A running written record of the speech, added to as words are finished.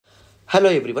Hello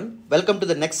everyone, welcome to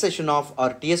the next session of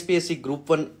our TSPSC Group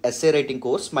 1 essay writing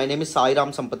course. My name is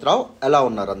Sairam Sampatirao. ఎలా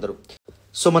ఉన్నారు అందరూ?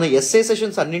 So మన SA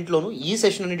sessions అన్నింటిలోనూ ఈ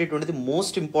session అనేటటువంటిది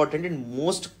most important and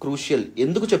most crucial.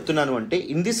 ఎందుకు చెప్తున్నాను అంటే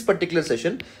in this particular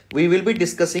session we will be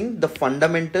discussing the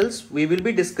fundamentals, we will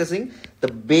be discussing the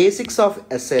basics of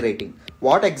SA writing.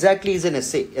 What exactly is an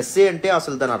essay, SA అంటే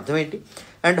అసలు దాని అర్థం ఏంటి,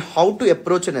 and how to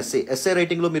approach an essay, SA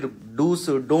రైటింగ్లో మీరు dos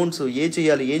don'ts, ఏ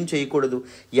చేయాలి ఏం చేయకూడదు,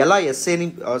 ఎలా ఎస్ఏని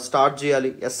స్టార్ట్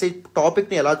చేయాలి, ఎస్ఏ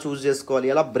టాపిక్ని ఎలా చూస్ చేసుకోవాలి,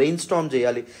 ఎలా బ్రెయిన్ స్టార్మ్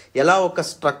చేయాలి, ఎలా ఒక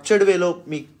స్ట్రక్చర్డ్ వేలో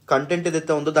మీ కంటెంట్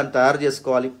ఏదైతే ఉందో దాన్ని తయారు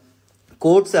చేసుకోవాలి,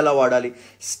 కోడ్స్ ఎలా వాడాలి,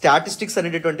 స్టాటిస్టిక్స్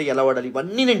అనేటటువంటి ఎలా వాడాలి,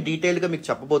 ఇవన్నీ నేను డీటెయిల్గా మీకు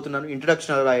చెప్పబోతున్నాను.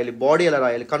 ఇంట్రడక్షన్ ఎలా రాయాలి, బాడీ ఎలా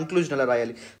రాయాలి, కన్క్లూజన్ ఎలా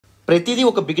రాయాలి, ప్రతిదీ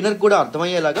ఒక బిగినర్ కూడా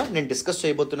అర్థమయ్యేలాగా నేను డిస్కస్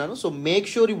చేయబోతున్నాను. So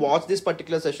make sure you watch this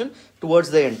particular session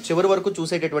towards the end, చివరి వరకు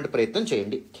చూసేటటువంటి ప్రయత్నం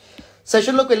చేయండి.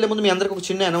 సెషన్లోకి వెళ్ళే ముందు మీ అందరికి ఒక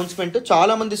చిన్న అనౌన్స్మెంట్.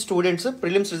 చాలామంది స్టూడెంట్స్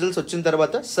ప్రిలిమ్స్ రిజల్ట్స్ వచ్చిన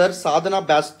తర్వాత సార్ సాధన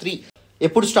బ్యాచ్ 3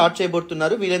 ఎప్పుడు స్టార్ట్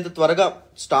చేయబోతున్నారు, వీలైనంత త్వరగా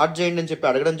స్టార్ట్ చేయండి అని చెప్పి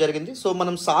అడగడం జరిగింది. సో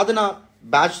మనం సాధన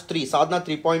బ్యాచ్ 3 సాధన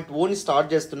 3.0ని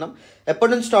స్టార్ట్ చేస్తున్నాం.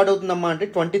 ఎప్పటి నుంచి స్టార్ట్ అవుతుందమ్మా అంటే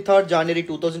 23rd January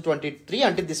 2023,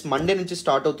 అంటే దిస్ మండే నుంచి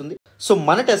స్టార్ట్ అవుతుంది. సో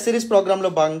మన టెస్ట్ సిరీస్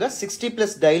ప్రోగ్రామ్లో భాగంగా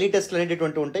 60+ డైలీ టెస్ట్లు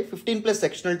అనేటటువంటి ఉంటాయి, 15+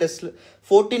 సెక్షనల్ టెస్ట్లు,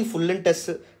 14 full and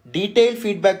test, detailed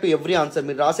feedback to every answer.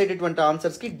 మీరు రాసేటటువంటి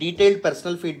ఆన్సర్స్కి డీటెయిల్డ్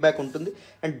పర్సనల్ ఫీడ్బ్యాక్ ఉంటుంది,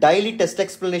 అండ్ డైలీ టెస్ట్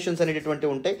ఎక్స్ప్లెనేషన్స్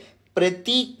అనేటటువంటివి ఉంటాయి.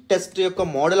 ప్రతి టెస్ట్ యొక్క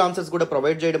మోడల్ ఆన్సర్స్ కూడా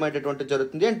ప్రొవైడ్ చేయడం అనేటటువంటిది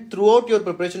జరుగుతుంది, and through out your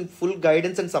preparation full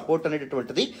guidance and support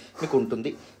అనేటటువంటిది మీకు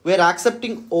ఉంటుంది. We are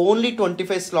accepting only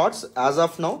 25 slots as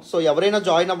of now. So ఎవరైనా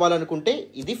జాయిన్ అవ్వాలనుకుంటే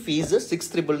ఇది ఫీజు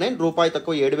 6,999 రూపాయి,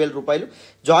 తక్కువ 7,000 రూపాయలు.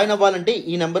 జాయిన్ అవ్వాలంటే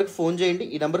ఈ నెంబర్కి ఫోన్ చేయండి.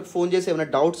 ఈ నెంబర్కి ఫోన్ చేసి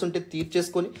ఏమైనా డౌట్స్ ఉంటే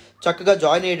తీర్చేసుకొని చక్కగా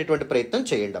జాయిన్ అయ్యేటటువంటి ప్రయత్నం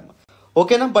చేయండి అమ్మా,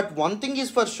 ఓకేనా? But one thing is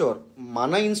for sure,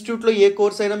 మన ఇన్స్టిట్యూట్లో ఏ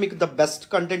కోర్స్ అయినా మీకు ద బెస్ట్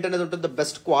కంటెంట్ అనేది ఉంటుంది, ద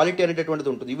బెస్ట్ క్వాలిటీ అనేటటువంటిది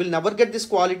ఉంటుంది. You will never get this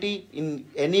quality in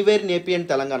anywhere in AP and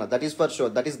Telangana, that is for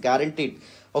sure, that is guaranteed,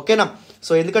 ఓకేనా?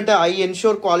 So ఎందుకంటే I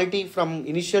ensure quality from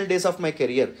initial days of my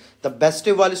career. The best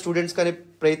ఇవ్వాలి students కానీ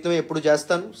ప్రయత్నం ఎప్పుడు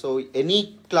చేస్తాను. So any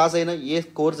class అయినా ఏ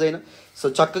course అయినా so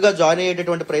చక్కగా జాయిన్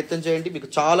అయ్యేటటువంటి ప్రయత్నం చేయండి, మీకు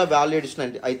చాలా వాల్యూ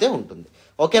అడిషన్ అయితే ఉంటుంది,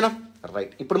 ఓకేనా?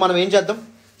 రైట్, ఇప్పుడు మనం ఏం చేద్దాం,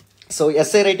 సో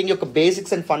ఎస్ఏ రైటింగ్ యొక్క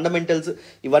బేసిక్స్ అండ్ ఫండమెంటల్స్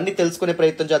ఇవన్నీ తెలుసుకునే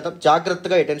ప్రయత్నం చేద్దాం.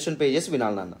 జాగ్రత్తగా అటెన్షన్ పే చేసి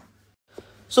వినాలి నాన్న.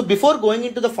 So before going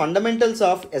in to the fundamentals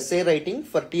of SA writing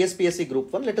for TSPSC Group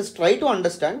 1, let us try to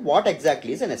understand what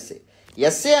exactly is an essay.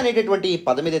 SA అనేటటువంటి ఈ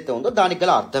పదం ఏదైతే ఉందో దానికి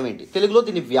గల అర్థం ఏంటి, తెలుగులో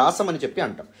దీన్ని వ్యాసం అని చెప్పి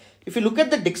అంటాం. If you look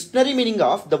at the dictionary meaning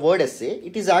of the word SA,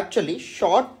 it is actually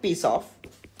short piece of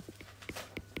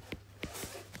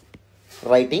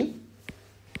writing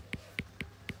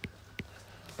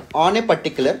on a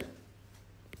particular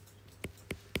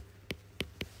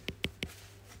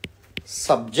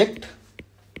subject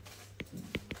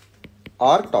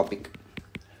our topic.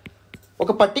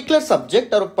 ఒక పర్టికులర్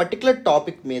సబ్జెక్ట్ ఆర్ ఒక పర్టికులర్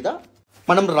టాపిక్ మీద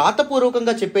మనం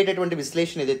రాతపూర్వకంగా చెప్పేటటువంటి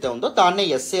విశ్లేషణ ఏదైతే ఉందో దాన్నే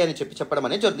ఎస్ఏ అని చెప్పడం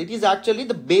అనేది జరుగుతుంది. It is actually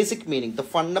the basic meaning, the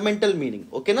fundamental meaning,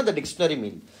 ఓకేనా, the dictionary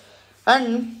meaning.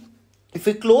 And if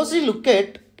you closely look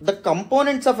at the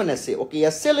components of an essay, ఒక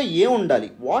ఎస్ఏలో ఏం ఉండాలి,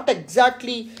 what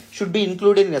exactly should be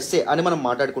included in SA అని మనం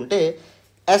మాట్లాడుకుంటే,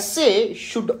 SA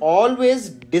should always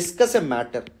discuss a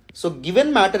matter. So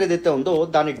given matter ఏదైతే ఉందో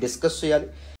దాన్ని డిస్కస్ చేయాలి.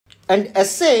 And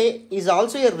SA is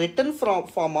also a return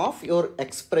form of your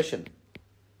expression.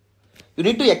 You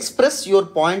need to express your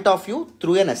point of view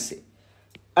through N SA.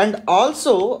 And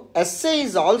also SA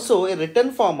is also a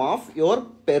return form of your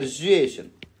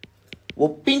పెర్సుయేషన్.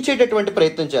 ఒప్పించేటటువంటి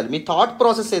ప్రయత్నం చేయాలి. మీ thought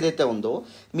process ఏదైతే ఉందో,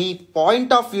 మీ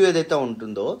point of view ఏదైతే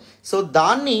ఉంటుందో, so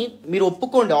దాన్ని మీరు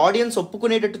ఒప్పుకోండి, audience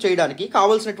ఒప్పుకునేటట్టు చేయడానికి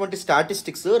కావాల్సినటువంటి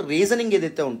స్టాటిస్టిక్స్, రీజనింగ్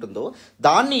ఏదైతే ఉంటుందో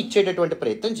దాన్ని ఇచ్చేటటువంటి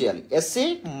ప్రయత్నం చేయాలి. SA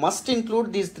must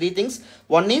include these 3 things.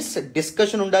 One is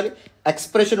discussion ఉండాలి,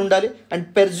 ఎక్స్ప్రెషన్ ఉండాలి, అండ్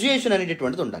పెర్సుయేషన్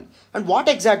అనేటటువంటిది ఉండాలి. And what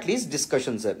exactly is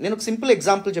discussion sir? నేను ఒక సింపుల్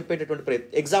ఎగ్జాంపుల్ చెప్పేటటువంటి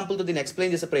ఎగ్జాంపుల్తో దీన్ని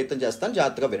ఎక్స్ప్లెయిన్ చేసే ప్రయత్నం చేస్తాను,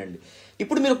 జాగ్రత్తగా వినండి.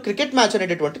 ఇప్పుడు మీరు క్రికెట్ మ్యాచ్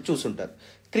అనేటటువంటి చూసుంటారు.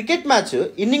 క్రికెట్ మ్యాచ్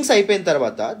ఇన్నింగ్స్ అయిపోయిన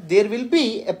తర్వాత there will be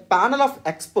a panel of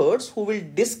experts who will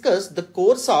discuss the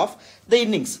course of the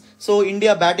innings. So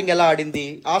India batting ఎలా ఆడింది,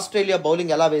 ఆస్ట్రేలియా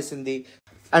బౌలింగ్ ఎలా వేసింది,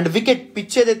 అండ్ వికెట్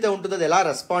పిచ్ ఏదైతే ఉంటుందో అది ఎలా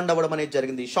రెస్పాండ్ అవ్వడం అనేది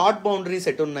జరిగింది, షార్ట్ బౌండరీస్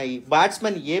ఎటు ఉన్నాయి,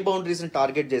 బ్యాట్స్మెన్ ఏ బౌండరీస్ని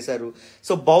టార్గెట్ చేశారు,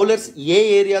 సో బౌలర్స్ ఏ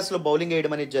ఏరియాస్లో బౌలింగ్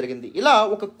వేయడం అనేది జరిగింది. ఇలా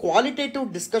ఒక క్వాలిటేటివ్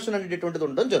డిస్కషన్ అనేటటువంటిది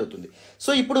ఉండడం జరుగుతుంది. సో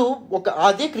ఇప్పుడు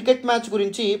అదే క్రికెట్ మ్యాచ్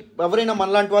గురించి ఎవరైనా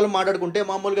మనలాంటి వాళ్ళు మాట్లాడుకుంటే,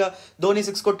 మామూలుగా ధోని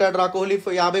 6 కొట్టాడు రా, కోహ్లీ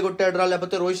 50 కొట్టాడు రా,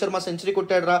 లేకపోతే రోహిత్ శర్మ సెంచరీ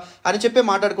కొట్టాడు రా అని చెప్పి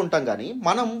మాట్లాడుకుంటాం. కానీ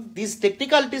మనం దీస్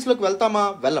టెక్నికాలిటీస్లోకి వెళ్తామా?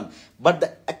 వెళ్ళం. బట్ ద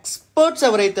ఎక్స్పర్ట్స్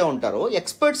ఎవరైతే ఉంటారో,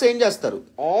 ఎక్స్పర్ట్స్ ఏం చేస్తారు,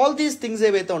 ఆల్ దీస్ థింగ్స్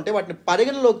ఏవైతే ఉంటాయి వాటిని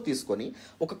పరిగణలోకి తీసుకొని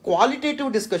ఒక క్వాలిటేటివ్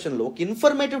డిస్కషన్లో, ఒక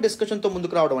ఇన్ఫర్మేటివ్ డిస్కషన్తో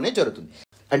ముందుకు రావడం అనేది జరుగుతుంది.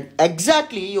 అండ్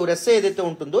ఎగ్జాక్ట్లీ యువర్ ఎస్సే ఏదైతే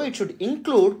ఉంటుందో it should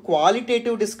include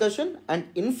qualitative discussion and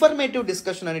informative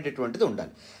discussion అనేటటువంటిది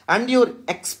ఉండాలి. అండ్ యువర్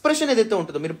ఎక్స్ప్రెషన్ ఏదైతే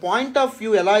ఉంటుందో, మీరు పాయింట్ ఆఫ్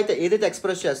వ్యూ ఎలా అయితే ఏదైతే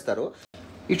ఎక్స్ప్రెస్ చేస్తారో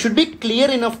it should be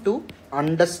clear enough to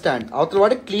understand. అవతల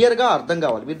వాడికి క్లియర్గా అర్థం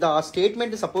కావాలి. మీరు ఆ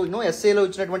స్టేట్మెంట్ సపోజ్ ఎస్ఏలో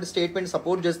ఇచ్చినటువంటి స్టేట్మెంట్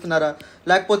సపోర్ట్ చేస్తున్నారా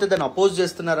లేకపోతే దాన్ని అపోజ్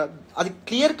చేస్తున్నారా, అది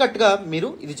క్లియర్ కట్గా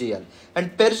మీరు ఇది చేయాలి. అండ్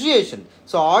పెర్సుయేషన్,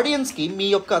 సో ఆడియన్స్కి మీ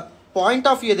యొక్క పాయింట్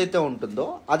ఆఫ్ వ్యూ ఏదైతే ఉంటుందో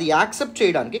అది యాక్సెప్ట్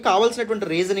చేయడానికి కావాల్సినటువంటి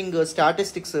రీజనింగ్,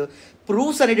 స్టాటిస్టిక్స్,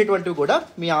 ప్రూఫ్స్ అనేటటువంటివి కూడా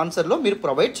మీ ఆన్సర్లో మీరు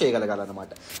ప్రొవైడ్ చేయగలగాలన్నమాట.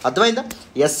 అర్థమైందా?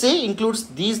 SA includes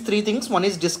these 3 things. One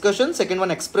is discussion, second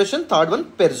one expression, third one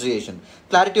పెర్సుయేషన్.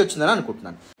 Clarity వచ్చిందని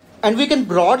అనుకుంటున్నాను. And we can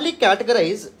Bradley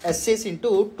categorise essays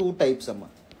into 2 types అమ్మ.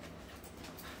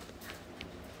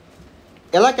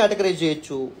 ఎలా కేటగరైజ్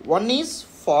చేయొచ్చు? One is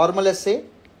formal SA,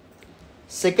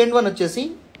 second one వచ్చేసి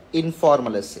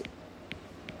ఇన్ఫార్మల్ ఎస్ఏ.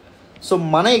 సో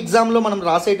మన ఎగ్జామ్లో మనం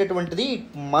రాసేటటువంటిది it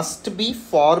must be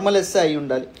formal essay అయి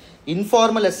ఉండాలి.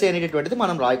 ఇన్ఫార్మల్ ఎస్సే అనేటటువంటిది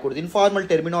మనం రాయకూడదు. ఇన్ఫార్మల్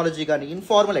టెర్మినాలజీ కానీ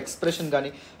ఇన్ఫార్మల్ ఎక్స్ప్రెషన్ కానీ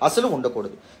అసలు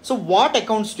ఉండకూడదు. So what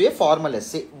accounts to A formal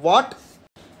essay, what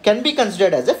can be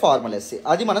considered as a formal essay,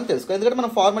 అది మనం తెలుసుకోవాలి. ఎందుకంటే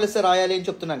మనం ఫార్మల్ ఎస్సే రాయాలి అని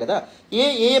చెప్తున్నాం కదా, ఏ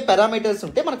ఏ పారామీటర్స్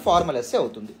ఉంటే మనకు ఫార్మల్ ఎస్సే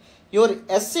అవుతుంది. Your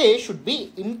essay should be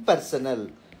impersonal.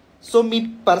 So me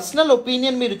personal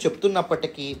opinion మీరు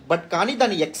చెప్తున్నప్పటికీ కానీ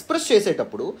దాన్ని ఎక్స్ప్రెస్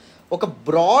చేసేటప్పుడు ఒక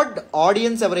బ్రాడ్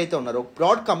ఆడియన్స్ ఎవరైతే ఉన్నారో,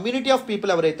 బ్రాడ్ కమ్యూనిటీ ఆఫ్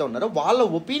పీపుల్ ఎవరైతే ఉన్నారో వాళ్ళ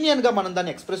ఒపీనియన్గా మనం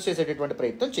దాన్ని ఎక్స్ప్రెస్ చేసేటటువంటి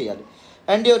ప్రయత్నం చేయాలి.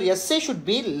 And your essay should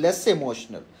be less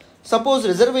emotional. Suppose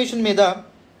reservation మీద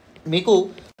మీకు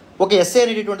ఒక ఎస్సే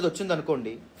అనేటటువంటిది వచ్చింది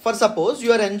అనుకోండి. For suppose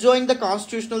you are enjoying the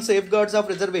constitutional safe guards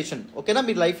of reservation, ఓకేనా,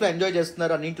 మీరు లైఫ్లో ఎంజాయ్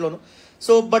చేస్తున్నారు అన్నింటిలోనూ.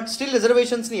 So but still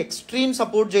రిజర్వేషన్స్ని extreme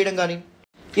support చేయడం కానీ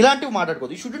ఇలాంటివి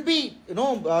మాట్లాడుకోవద్దు. యూ షుడెంట్ బి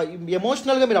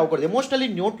ఎమోషనల్గా మీరు అవ్వకూడదు. ఎమోషనల్లీ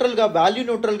న్యూట్రల్గా, వాల్యూ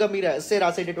న్యూట్రల్గా మీరు ఎస్సే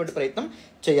రాసేటటువంటి ప్రయత్నం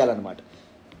చేయాలన్నమాట.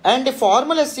 And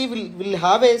formal SC will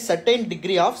have a certain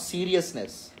degree of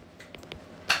seriousness.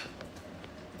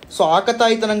 So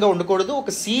ఆకతాయితనంగా ఉండకూడదు.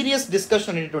 ఒక సీరియస్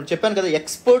డిస్కషన్ అనేటువంటి చెప్పాను కదా,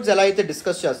 ఎక్స్పర్ట్స్ ఎలా అయితే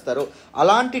డిస్కస్ చేస్తారో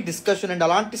అలాంటి డిస్కషన్ అండ్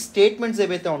అలాంటి స్టేట్మెంట్స్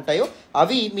ఏవైతే ఉంటాయో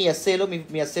అవి మీ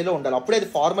ఎస్సేలో ఉండాలి. అప్పుడే అది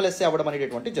ఫార్మల్ ఎస్సే అవ్వడం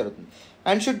అనేటటువంటి జరుగుతుంది.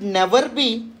 And should never be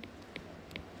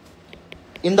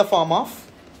in the form of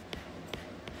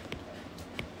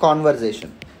conversation.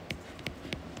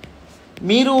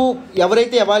 మీరు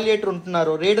ఎవరైతే ఎవాల్యుయేటర్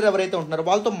ఉంటున్నారో, రీడర్ ఎవరైతే ఉంటున్నారో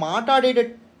వాళ్ళతో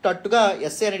మాట్లాడేటట్టుగా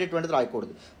ఎస్సే అనేటటువంటిది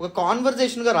రాయకూడదు. ఒక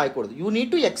కాన్వర్జేషన్గా రాయకూడదు. You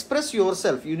need to express your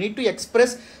self, you need to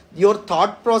express your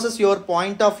thought process, your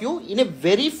point of view in a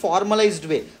very formalised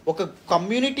వే. ఒక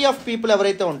కమ్యూనిటీ ఆఫ్ పీపుల్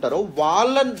ఎవరైతే ఉంటారో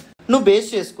వాళ్ళను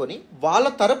బేస్ చేసుకొని వాళ్ళ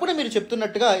తరపున మీరు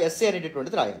చెప్తున్నట్టుగా ఎస్సే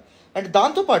అనేటటువంటిది రాయాలి. అండ్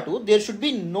దాంతోపాటు there should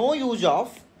be no use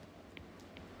of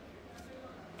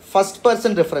first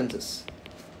person references.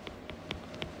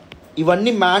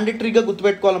 ఇవన్నీ మ్యాండేటరీగా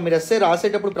గుర్తుపెట్టుకోవాలి. మీరు ఎస్సే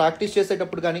రాసేటప్పుడు, ప్రాక్టీస్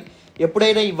చేసేటప్పుడు కానీ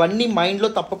ఎప్పుడైనా ఇవన్నీ మైండ్లో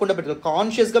తప్పకుండా పెట్టుకోవాలి.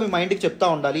 కాన్షియస్గా మీ మైండ్కి చెప్తా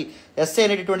ఉండాలి. ఎస్సే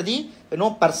అనేటటువంటిది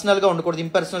పర్సనల్గా ఉండకూడదు,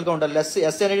 ఇంపర్సనల్గా ఉండాలి.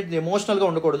 ఎస్సే అనేటువంటి ఎమోషనల్గా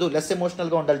ఉండకూడదు, లెస్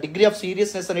ఎమోషనల్గా ఉండాలి. డిగ్రీ ఆఫ్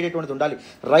సీరియస్నెస్ అనేటటువంటిది ఉండాలి.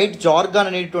 రైట్ జార్గాన్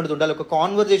అనేటువంటిది ఉండాలి. ఒక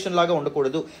కాన్వర్జేషన్ లాగా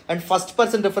ఉండకూడదు. అండ్ ఫస్ట్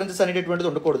పర్సన్ రెఫరెన్సెస్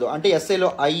అనేటటువంటిది ఉండకూడదు. అంటే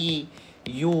ఎస్సేలో ఐ,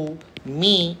 యూ,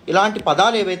 మీ ఇలాంటి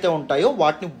పదాలు ఏవైతే ఉంటాయో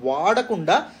వాటిని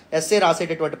వాడకుండా ఎస్సే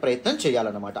రాసేటటువంటి ప్రయత్నం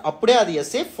చేయాలన్నమాట. అప్పుడే అది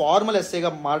ఎస్సే ఫార్మల్ ఎస్సేగా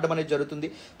మారడం అనేది జరుగుతుంది.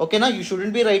 ఓకేనా? You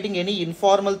shouldn't be writing any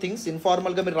informal things.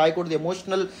 ఇన్ఫార్మల్గా మీరు రాయకూడదు.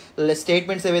 ఎమోషనల్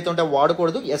స్టేట్మెంట్స్ ఏవైతే ఉంటాయో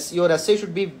వాడకూడదు. Your essay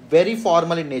should be very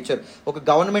formal in nature. ఒక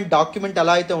గవర్నమెంట్ డాక్యుమెంట్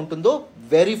ఎలా అయితే ఉంటుందో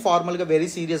వెరీ ఫార్మల్గా,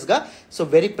 వెరీ సీరియస్గా, సో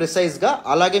వెరీ ప్రిసైజ్గా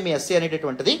అలాగే మీ ఎస్సే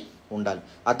అనేటటువంటిది ఉండాలి.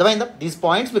 అర్థమైందా? దీస్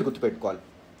పాయింట్స్ మీరు గుర్తుపెట్టుకోవాలి.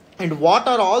 And what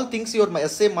are all things your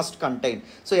essay must contain.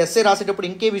 So essay రాసేటప్పుడు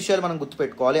ఇంకే విషయాలు మనం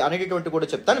గుర్తుపెట్టుకోవాలి అనేటటువంటి కూడా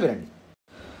చెప్తాను, వినండి.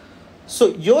 So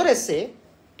your essay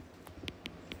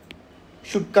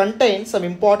should contain some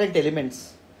important elements.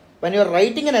 When you are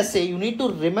writing an essay, you need to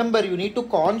remember, you need to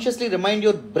consciously remind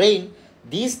your brain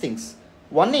these things.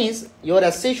 One is your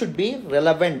essay should be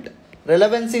relevant.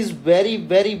 Relevance is very,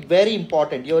 very, very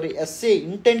important. Your essay,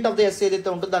 intent of the essay ఏదైతే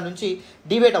ఉంటుందో దాని నుంచి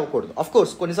డివేట్ అవ్వకూడదు. Of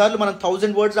course కొన్నిసార్లు మనం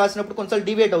 1000 words రాసినప్పుడు కొన్నిసార్లు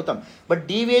డివేట్ అవుతాం. But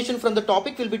deviation from the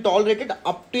topic will be tolerated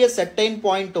up to a certain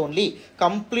point only.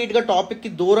 కంప్లీట్గా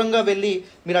టాపిక్కి దూరంగా వెళ్ళి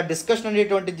మీరు ఆ డిస్కషన్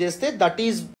అనేటువంటిది చేస్తే that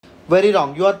is very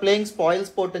wrong. You are playing spoil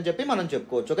sport అని చెప్పి మనం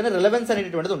చెప్పుకోవచ్చు. కానీ రిలవెన్స్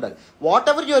అనేటువంటిది ఉండాలి. What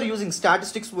ever you are using,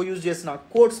 statistics use చేసిన,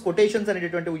 కోట్స్, కొటేషన్స్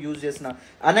అనేటువంటివి యూజ్ చేసిన,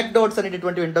 అనెక్డోట్స్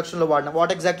అనేటువంటి ఇంట్రడక్షన్లో వాడిన,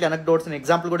 వాట్ ఎగ్జాక్ట్లీ అనెక్డోట్స్ అని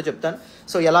ఎగ్జాంపుల్ కూడా చెప్తాను.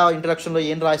 సో ఎలా ఇంట్రడక్షన్లో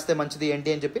ఏం రాస్తే మంచిది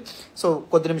ఏంటి అని చెప్పి. సో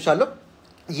కొద్ది నిమిషాల్లో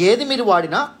ఏది మీరు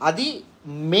వాడినా అది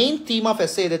మెయిన్ థీమ్ ఆఫ్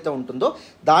ఎస్సే ఏదైతే ఉంటుందో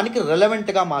దానికి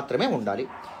రిలవెంట్గా మాత్రమే ఉండాలి.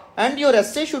 And your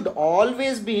essay should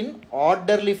always be in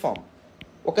orderly form.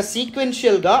 ఒక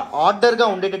సీక్వెన్షియల్గా, ఆర్డర్గా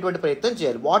ఉండేటటువంటి ప్రయత్నం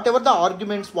చేయాలి. What ever the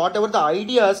arguments, what ever the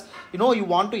ideas you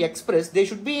want to express, they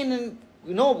should be in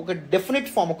ఒక డెఫినెట్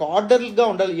ఫామ్, ఒక ఆర్డర్గా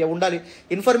ఉండాలి.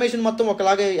 ఇన్ఫర్మేషన్ మొత్తం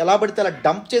ఒకలాగా ఎలా పడితే అలా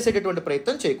డంప్ చేసేటటువంటి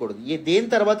ప్రయత్నం చేయకూడదు. దేని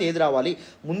తర్వాత ఏది రావాలి,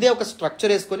 ముందే ఒక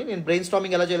స్ట్రక్చర్ వేసుకొని, నేను బ్రెయిన్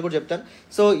స్టార్మింగ్ ఎలా చేయాలి కూడా చెప్తాను.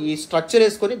 సో ఈ స్ట్రక్చర్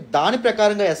వేసుకొని దాని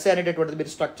ప్రకారంగా ఎస్ఏ అనేటటువంటిది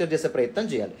మీరు స్ట్రక్చర్ చేసే ప్రయత్నం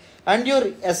చేయాలి. And your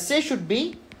SA should be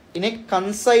in a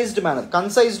కన్సైజ్డ్ manner,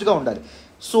 కన్సైజ్డ్గా ఉండాలి.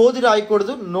 సోది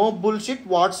రాయకూడదు, నో బుల్షిట్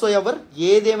వాట్స్ ఎవర్.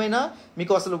 ఏదేమైనా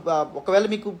మీకు అసలు ఒకవేళ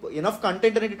మీకు ఎనఫ్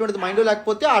కంటెంట్ అనేటటువంటిది మైండ్లో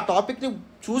లేకపోతే ఆ టాపిక్ని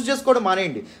చూస్ చేసుకోవడం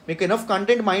మానేయండి. మీకు ఎనఫ్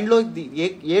కంటెంట్ మైండ్లో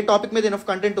ఏ టాపిక్ మీద ఎనఫ్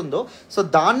కంటెంట్ ఉందో సో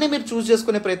దాన్ని మీరు చూస్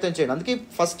చేసుకునే ప్రయత్నం చేయండి. అందుకే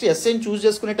ఫస్ట్ ఎస్ఏని చూస్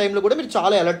చేసుకునే టైంలో కూడా మీరు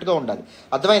చాలా అలర్ట్గా ఉండాలి.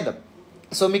 అర్థమైందా?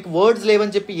 సో మీకు వర్డ్స్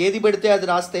లేవని చెప్పి ఏది పెడితే అది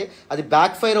రాస్తే అది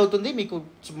బ్యాక్ ఫైర్ అవుతుంది, మీకు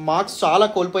మార్క్స్ చాలా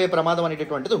కోల్పోయే ప్రమాదం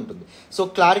అనేటటువంటిది ఉంటుంది. సో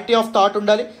క్లారిటీ ఆఫ్ థాట్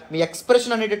ఉండాలి. మీ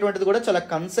ఎక్స్ప్రెషన్ అనేటటువంటిది కూడా చాలా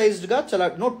కన్సైజ్డ్గా, చాలా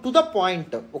టు ద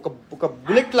పాయింట్, ఒక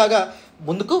బుల్లెట్ లాగా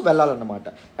ముందుకు వెళ్ళాలన్నమాట.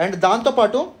 అండ్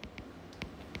దాంతోపాటు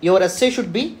your SA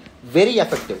should be very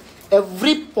effective.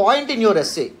 Every point in your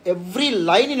SA, every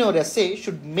line in your SA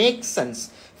should make sense.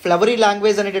 Flowery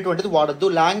language అనేటటువంటిది వాడద్దు.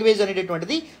 లాంగ్వేజ్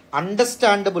అనేటటువంటిది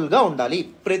అండర్స్టాండబుల్గా ఉండాలి.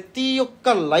 ప్రతి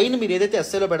ఒక్క లైన్ మీరు ఏదైతే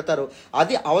ఎస్సేలో పెడతారో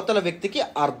అది అవతల వ్యక్తికి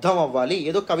అర్థం అవ్వాలి.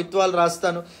 ఏదో కవిత్వాలు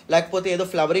రాస్తాను లేకపోతే ఏదో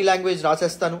ఫ్లవరీ లాంగ్వేజ్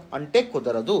రాసేస్తాను అంటే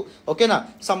కుదరదు. ఓకేనా?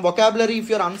 Some vocabulary,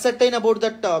 if you're uncertain about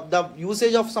that the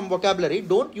usage of some vocabulary,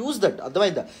 don't use that.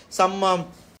 అర్థమైందా? సమ్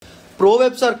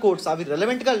ప్రోవెబ్స్ ఆర్ కోట్స్ అవి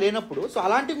రెలవెంట్గా లేనప్పుడు సో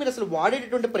అలాంటివి మీరు అసలు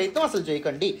వాడేటటువంటి ప్రయత్నం అసలు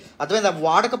చేయకండి. అర్థమైంది? అవి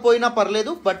వాడకపోయినా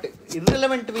పర్లేదు, బట్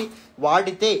ఇర్రెలవెంట్వి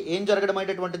వాడితే ఏం జరగడం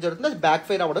అనేటటువంటిది జరుగుతుంది, అది బ్యాక్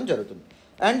ఫైర్ అవ్వడం జరుగుతుంది.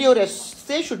 And your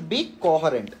essay should be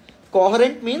coherent.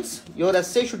 Coherent means your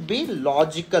essay should be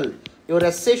logical, your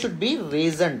essay should be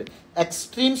reasoned.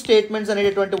 Extreme statements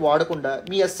అనేటటువంటి వాడకుండా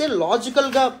మీ ఎస్సే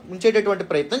లాజికల్గా ఉంచేటటువంటి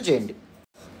ప్రయత్నం చేయండి.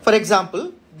 ఫర్ ఎగ్జాంపుల్,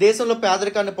 దేశంలో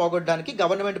పేదరికాన్ని పోగొట్టడానికి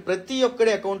గవర్నమెంట్ ప్రతి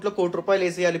ఒక్కడి అకౌంట్లో ₹1,00,00,000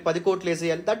 వేసేయాలి, 10 కోట్లు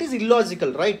వేసేయాలి. That is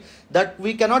illogical, right? That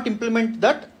we cannot implement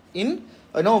that in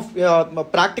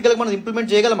ప్రాక్టికల్గా మనం ఇంప్లిమెంట్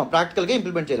చేయగలమా? ప్రాక్టికల్గా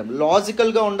ఇంప్లిమెంట్ చేయలేం.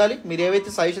 లాజికల్గా ఉండాలి. మీరు ఏవైతే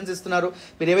సజెషన్స్ ఇస్తున్నారో,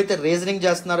 మీరు ఏవైతే రీజనింగ్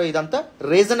చేస్తున్నారో ఇదంతా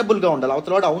రీజనబుల్గా ఉండాలి.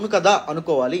 అవతలవాడు అవును కదా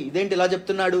అనుకోవాలి. ఇదేంటి ఇలా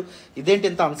చెప్తున్నాడు, ఇదేంటి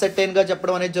ఇంత అన్సర్టైన్గా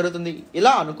చెప్పడం అనేది జరుగుతుంది,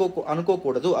 ఇలా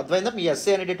అనుకోకూడదు. అర్థమైందా? మీ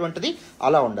ఎస్సే అనేటటువంటిది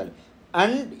అలా ఉండాలి.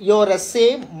 And your essay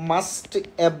must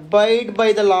abide by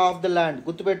the law of the land.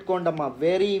 గుర్తుపెట్టుకోండి అమ్మా,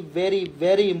 very very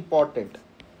very important.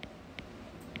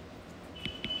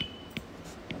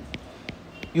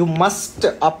 You must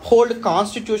uphold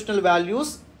constitutional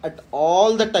values at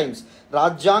all the times.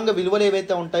 రాజ్యాంగ విలువలు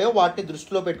ఏవైతే ఉంటాయో వాటిని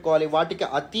దృష్టిలో పెట్టుకోవాలి. వాటికి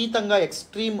అతీతంగా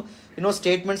ఎక్స్ట్రీమ్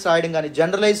స్టేట్మెంట్స్ రాయడం కానీ,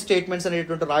 జనరలైజ్ స్టేట్మెంట్స్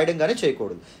అనేటువంటి రాయడం కానీ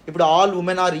చేయకూడదు. ఇప్పుడు ఆల్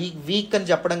ఉమెన్ ఆర్ వీక్ అని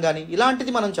చెప్పడం కానీ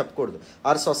ఇలాంటిది మనం చెప్పకూడదు.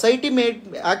 Are society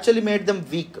actually made them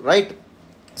week, right?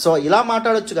 So ఇలా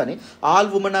మాట్లాడొచ్చు కానీ all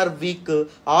women are weak,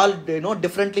 all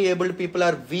differently abled people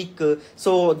are weak,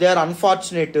 so they are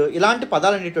unfortunate, ఇలాంటి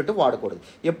పదాలు అనేటువంటి వాడకూడదు.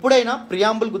 ఎప్పుడైనా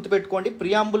ప్రియాంబుల్ గుర్తుపెట్టుకోండి.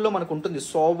 ప్రియాంబుల్లో మనకు ఉంటుంది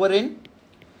sovereign,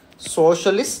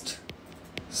 socialist,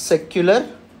 secular,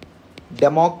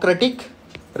 democratic,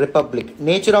 republic.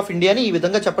 Nature of ఇండియాని ఈ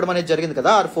విధంగా చెప్పడం అనేది జరిగింది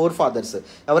కదా, ఆర్ ఫోర్ ఫాదర్స్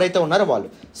ఎవరైతే ఉన్నారో వాళ్ళు.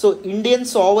 సో ఇండియన్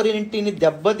సావరెనిటీని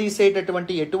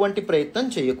దెబ్బతీసేటటువంటి ఎటువంటి ప్రయత్నం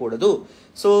చేయకూడదు.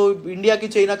 సో ఇండియాకి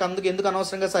చైనాకి ఎందుకు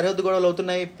అనవసరంగా సరిహద్దు గొడవలు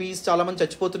అవుతున్నాయి, పీస్ చాలామంది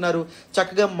చచ్చిపోతున్నారు.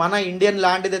 చక్కగా మన ఇండియన్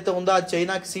ల్యాండ్ ఏదైతే ఉందో ఆ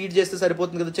చైనాకి సీడ్ చేస్తే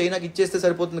సరిపోతుంది కదా, చైనాకి ఇచ్చేస్తే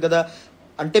సరిపోతుంది కదా.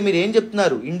 అంటే మీరు ఏం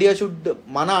చెప్తున్నారు? ఇండియా షుడ్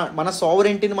మన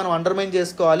సావరెంటీని మనం అండర్మైన్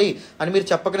చేసుకోవాలి అని మీరు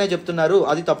చెప్పకనే చెప్తున్నారు.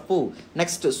 అది తప్పు.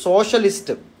 Next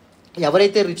socialist.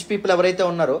 ఎవరైతే రిచ్ పీపుల్ ఎవరైతే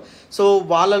ఉన్నారో సో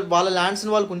వాళ్ళ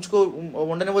ల్యాండ్స్ని వాళ్ళకి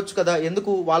ఉండనివ్వచ్చు కదా.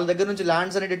 ఎందుకు వాళ్ళ దగ్గర నుంచి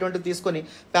ల్యాండ్స్ అనేటటువంటివి తీసుకొని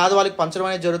పేదవాళ్ళకి పంచడం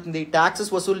అనేది జరుగుతుంది.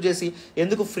 ట్యాక్సెస్ వసూలు చేసి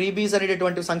ఎందుకు ఫ్రీబీస్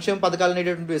అనేటటువంటి సంక్షేమ పథకాలు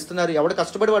అనేటటువంటివి ఇస్తున్నారు? ఎవడు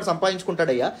కష్టపడి వాడు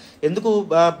సంపాదించుకుంటాడయ్యా. ఎందుకు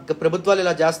ప్రభుత్వాలు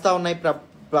ఇలా చేస్తూ ఉన్నాయి,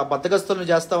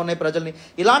 బద్దగస్తులను చేస్తూ ఉన్నాయి ప్రజల్ని?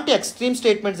 ఇలాంటి ఎక్స్ట్రీమ్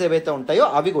స్టేట్మెంట్స్ ఏవైతే ఉంటాయో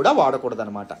అవి కూడా వాడకూడదు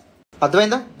అనమాట.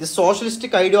 అర్థమైందా? ది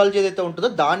సోషలిస్టిక్ ఐడియాలజీ ఏదైతే ఉంటుందో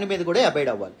దాని మీద కూడా అబైడ్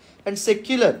అవ్వాలి. And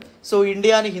secular. సో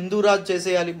ఇండియాని హిందూ రాజ్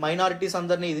చేసేయాలి, మైనారిటీస్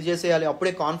అందరినీ ఇది చేసేయాలి,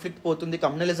 అప్పుడే కాన్ఫ్లిక్ట్ పోతుంది,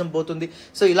 కమ్యూనలిజం పోతుంది.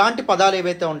 సో ఇలాంటి పదాలు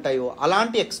ఏవైతే ఉంటాయో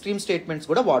అలాంటి ఎక్స్ట్రీమ్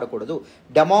స్టేట్మెంట్స్ కూడా వాడకూడదు.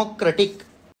 డెమోక్రటిక్.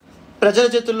 ప్రజల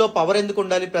చేతుల్లో పవర్ ఎందుకు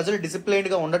ఉండాలి? ప్రజలు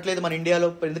డిసిప్లైన్డ్గా ఉండట్లేదు మన ఇండియాలో,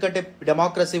 ఎందుకంటే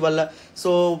డెమోక్రసీ వల్ల.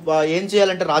 సో ఏం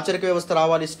చేయాలంటే రాచరిక వ్యవస్థ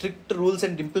రావాలి, స్ట్రిక్ట్ రూల్స్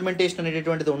అండ్ ఇంప్లిమెంటేషన్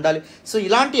అనేటటువంటిది ఉండాలి. సో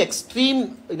ఇలాంటి ఎక్స్ట్రీమ్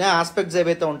ఆస్పెక్ట్స్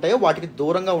ఏవైతే ఉంటాయో వాటికి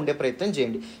దూరంగా ఉండే ప్రయత్నం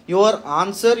చేయండి. Your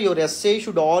answer, your essay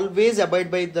should always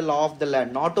abide by the law of the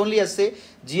land. Not only essay,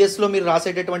 జిఎస్లో మీరు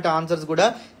రాసేటటువంటి ఆన్సర్స్ కూడా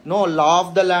law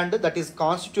of the land, that is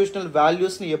constitutional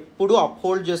వాల్యూస్ని ఎప్పుడూ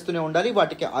అప్హోల్డ్ చేస్తూనే ఉండాలి.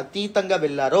 వాటికి అతీతంగా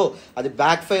వెళ్ళారో అది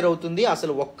బ్యాక్ ఫైర్ అవుతుంది,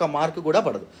 అసలు ఒక్క మార్క్ కూడా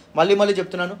పడదు. మళ్ళీ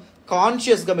చెప్తున్నాను,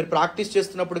 కాన్షియస్గా మీరు ప్రాక్టీస్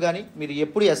చేస్తున్నప్పుడు కానీ మీరు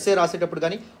ఎప్పుడు ఎస్ఏ రాసేటప్పుడు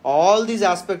కానీ ఆల్ దీస్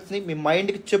ఆస్పెక్ట్స్ని మీ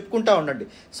మైండ్కి చెప్పుకుంటూ ఉండండి.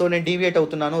 సో నేను డీవియేట్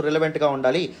అవుతున్నాను, రిలవెంట్గా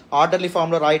ఉండాలి, ఆర్డర్లీ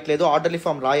ఫామ్లో రాయట్లేదు, ఆర్డర్లీ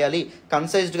ఫామ్ రాయాలి,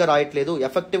 కన్సైజ్డ్గా రాయట్లేదు,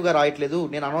 ఎఫెక్టివ్గా రాయట్లేదు,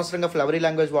 నేను అనవసరంగా ఫ్లవరీ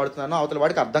లాంగ్వేజ్ వాడుతున్నాను, అవతల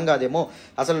వాడికి అర్థం కాదేమో,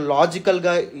 అసలు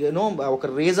లాజికల్గా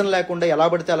ఒక రీజన్ లేకుండా ఎలా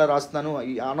పడితే అలా రాస్తున్నాను,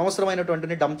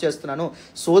 అనవసరమైనటువంటిని డంప్ చేస్తున్నాను,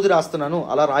 సోది రాస్తున్నాను,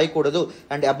 అలా రాయకూడదు.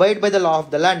 And abide by the law of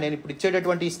the land, నేను ఇప్పుడు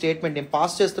ఇచ్చేటటువంటి ఈ స్టేట్మెంట్, నేను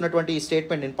పాస్ చేస్తున్నటువంటి ఈ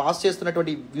స్టేట్మెంట్, నేను పాస్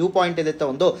చేస్తున్నటువంటి వ్యూ పాయింట్ ఏదైతే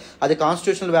ఉందో అది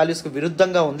కాన్స్టిట్యూషనల్ వాల్యూస్కి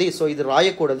విరుద్ధంగా ఉంది, సో ఇది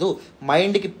రాయకూడదు.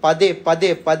 మైండ్కి పదే పదే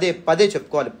పదే పదే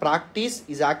చెప్పుకోవాలి. ప్రాక్టీస్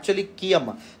ఈజ్ యాక్చువల్లీ కీ అమ్మ.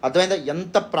 అర్థమైందా?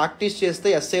 ఎంత ప్రాక్టీస్ చేస్తే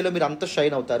ఎస్ఏలో మీరు అంత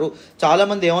షైన్ అవుతారు.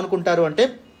 చాలామంది ఏమనుకుంటారు అంటే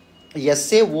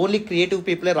ఎస్ఏ ఓన్లీ క్రియేటివ్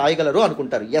పీపులే రాయగలరు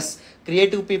అనుకుంటారు. ఎస్,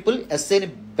 క్రియేటివ్ పీపుల్ ఎస్ఏని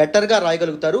బెటర్గా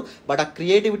రాయగలుగుతారు, బట్ ఆ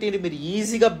క్రియేటివిటీని మీరు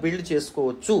ఈజీగా బిల్డ్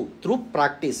చేసుకోవచ్చు త్రూ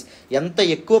ప్రాక్టీస్. ఎంత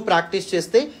ఎక్కువ ప్రాక్టీస్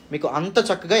చేస్తే మీకు అంత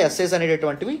చక్కగా ఎస్ఏస్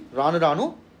అనేటటువంటివి రాను రాను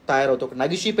తయారవుతాయి. ఒక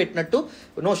నగిషి పెట్టినట్టు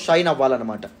షైన్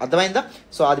అవ్వాలన్నమాట. అర్థమైందా?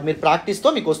 సో అది మీరు ప్రాక్టీస్తో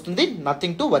మీకు వస్తుంది.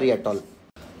 Nothing to worry at all.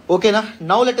 ఓకేనా?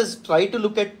 Now let us try to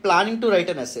look at planning to write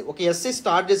an essay. ఒక ఎస్సే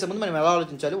స్టార్ట్ చేసే ముందు మనం ఎలా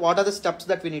ఆలోచించాలి, what are the steps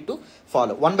that we need to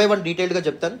follow. One by one డీటెయిల్గా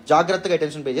చెప్తాను, జాగ్రత్తగా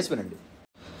అటెన్షన్ పే చేసి వినండి.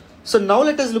 So now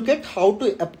let us look at how to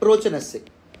approach an essay.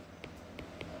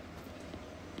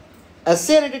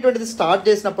 Essay అనేటటువంటిది స్టార్ట్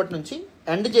చేసినప్పటి నుంచి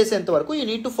ఎండ్ చేసేంత వరకు you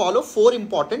need to follow 4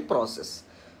 important process.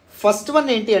 First one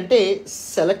ఏంటి అంటే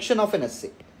సెలెక్షన్ ఆఫ్ ఎన్ ఎస్సే.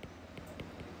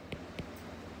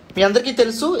 మీ అందరికీ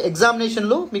తెలుసు,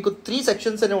 ఎగ్జామినేషన్లో మీకు 3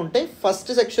 సెక్షన్స్ అనేవి ఉంటాయి. ఫస్ట్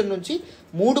సెక్షన్ నుంచి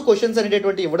 3 క్వశ్చన్స్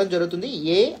అనేటటువంటి ఇవ్వడం జరుగుతుంది.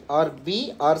 ఏ ఆర్ బి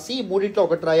ఆర్ సి, మూడింట్లో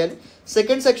ఒకటి రాయాలి.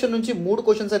 సెకండ్ సెక్షన్ నుంచి 3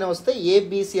 క్వశ్చన్స్ అనేవి వస్తాయి.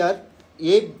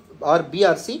 ఏ R B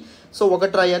R C, so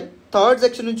ఒకటి రాయాలి. థర్డ్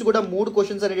సెక్షన్ నుంచి కూడా 3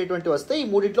 క్వశ్చన్స్ అనేటటువంటి వస్తాయి. ఈ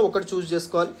మూడింట్లో ఒకటి చూస్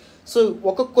చేసుకోవాలి. సో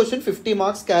ఒక్కొక్క క్వశ్చన్ 50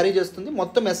 మార్క్స్ క్యారీ చేస్తుంది.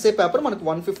 మొత్తం ఎస్ఏ పేపర్ మనకు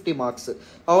 150 మార్క్స్.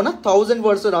 అవునా? 1000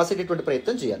 వర్డ్స్ రాసేటటువంటి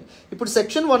ప్రయత్నం చేయాలి. ఇప్పుడు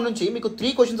సెక్షన్ 1 నుంచి మీకు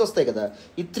 3 క్వశ్చన్స్ వస్తాయి కదా.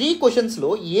 ఈ 3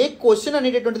 క్వశ్చన్స్లో ఏ క్వశ్చన్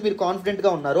అనేటటువంటిది మీరు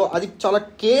కాన్ఫిడెంట్గా ఉన్నారో అది చాలా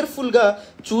కేర్ఫుల్గా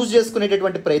చూస్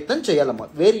చేసుకునేటటువంటి ప్రయత్నం చేయాలమ్మా.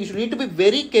 You need to be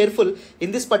very careful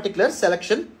in this particular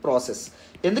selection process.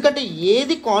 ఎందుకంటే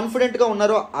ఏది కాన్ఫిడెంట్గా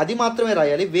ఉన్నారో అది మాత్రమే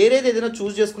రాయాలి. వేరేది ఏదైనా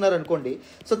చూస్ చేసుకున్నారనుకోండి,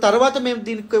 సో తర్వాత మేము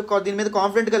దీని మీద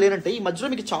కాన్ఫిడెంట్గా లేనంటే ఈ మధ్యలో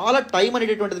మీకు చాలా టైం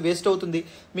అనేటటువంటిది వేస్ట్ అవుతుంది.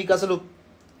 మీకు అసలు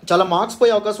చాలా మార్క్స్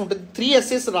పోయే అవకాశం ఉంటుంది. 3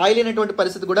 ఎస్ఏస్ రాయలేనటువంటి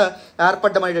పరిస్థితి కూడా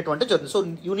ఏర్పడడం అనేటటువంటి జరుగుతుంది. So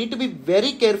you need to be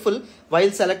very careful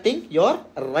while selecting your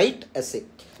right SA.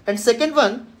 And second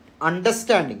one,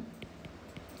 understanding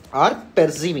are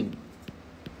perceiving.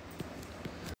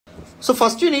 So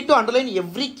first you need to underline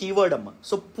every keyword అమ్మ.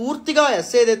 సో పూర్తిగా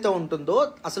ఎస్ఏ ఏదైతే ఉంటుందో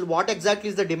అసలు what exactly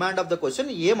is the demand of the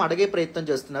question, ఏం అడిగే ప్రయత్నం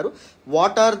చేస్తున్నారు,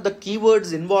 what are the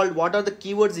keywords involved, what are the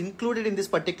keywords included in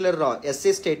this particular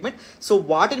SA statement. So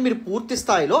వాటిని మీరు పూర్తి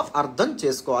స్థాయిలో అర్థం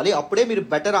చేసుకోవాలి. అప్పుడే మీరు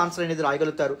బెటర్ ఆన్సర్ అనేది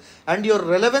రాయగలుగుతారు. And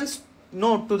your relevance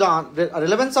to the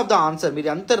relevance of the answer, మీరు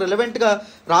ఎంత రిలవెంట్గా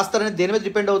రాస్తారని దేని మీద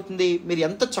డిపెండ్ అవుతుంది, మీరు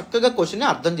ఎంత చక్కగా క్వశ్చన్ని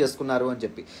అర్థం చేసుకున్నారు అని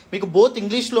చెప్పి. మీకు బోత్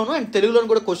ఇంగ్లీష్లోను అండ్ తెలుగులోను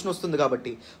కూడా క్వశ్చన్ వస్తుంది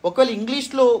కాబట్టి ఒకవేళ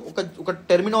ఇంగ్లీష్లో ఒక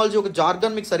టెర్మినాలజీ, ఒక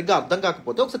జార్గన్ మీకు సరిగ్గా అర్థం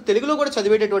కాకపోతే ఒకసారి తెలుగులో కూడా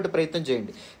చదివేటటువంటి ప్రయత్నం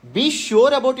చేయండి. Be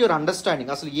sure about your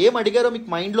understanding. అసలు ఏం అడిగారో మీకు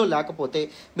మైండ్లో లేకపోతే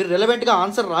మీరు రిలవెంట్గా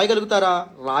ఆన్సర్ రాయగలుగుతారా?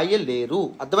 రాయలేరు.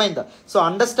 అర్థమైందా? సో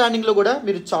అండర్స్టాండింగ్లో కూడా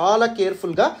మీరు చాలా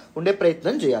కేర్ఫుల్గా ఉండే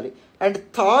ప్రయత్నం చేయాలి. And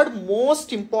third most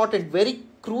important, very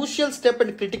crucial step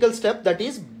and critical step, that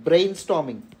is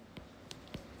brainstorming.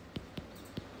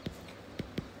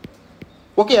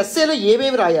 ఒక ఎస్ఏలో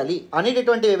ఏవేవి రాయాలి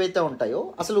అనేటటువంటివి ఏవైతే ఉంటాయో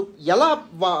అసలు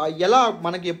ఎలా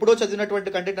మనకి ఎప్పుడో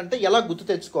చదివినటువంటి కంటెంట్ అంటే ఎలా గుర్తు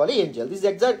తెచ్చుకోవాలి, ఏం చేయాలి,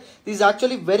 this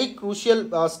actually very crucial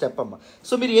step అమ్మ.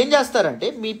 సో మీరు ఏం చేస్తారంటే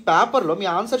మీ పేపర్లో మీ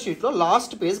ఆన్సర్ షీట్లో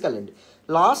లాస్ట్ పేజ్కి వెళ్ళండి.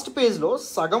 లాస్ట్ పేజ్లో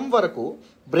సగం వరకు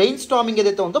బ్రెయిన్ స్టార్మింగ్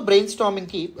ఏదైతే ఉందో బ్రెయిన్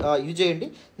స్టార్మింగ్కి యూజ్ చేయండి.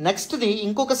 నెక్స్ట్ది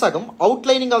ఇంకొక సగం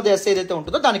అవుట్లైనింగ్ ఆఫ్ ద ఎస్సే ఏదైతే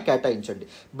ఉంటుందో దానికి కేటాయించండి.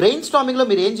 బ్రెయిన్ స్టార్మింగ్లో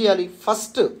మీరు ఏం చేయాలి,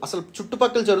 ఫస్ట్ అసలు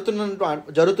చుట్టుపక్కల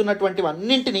జరుగుతున్నటువంటి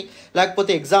అన్నింటినీ,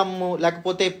 లేకపోతే ఎగ్జామ్,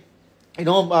 లేకపోతే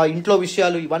ఇంట్లో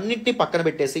విషయాలు, ఇవన్నింటినీ పక్కన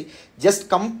పెట్టేసి జస్ట్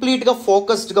కంప్లీట్గా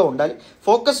ఫోకస్డ్గా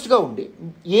ఉండి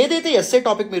ఏదైతే ఎస్సే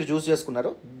టాపిక్ మీరు చూస్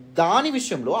చేసుకున్నారో దాని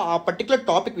విషయంలో, ఆ పర్టికులర్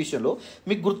టాపిక్ విషయంలో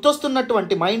మీకు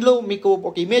గుర్తొస్తున్నటువంటి మైండ్లో మీకు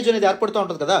ఒక ఇమేజ్ అనేది ఏర్పడుతూ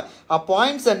ఉంటుంది కదా, ఆ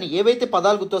పాయింట్స్ అన్ని ఏవైతే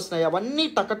పదాలు గుర్తొస్తున్నాయో అవన్నీ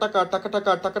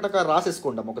టకటక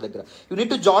రాసేసుకోండి ఒక దగ్గర. You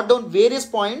need to Jat down various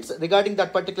points regarding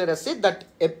that particular essay that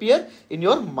appear in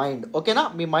your mind. ఓకేనా?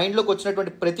 మీ మైండ్లోకి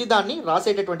వచ్చినటువంటి ప్రతిదాన్ని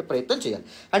రాసేటటువంటి ప్రయత్నం చేయాలి.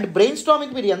 అండ్ బ్రెయిన్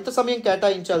స్టార్మింగ్ మీరు ఎంత సమయం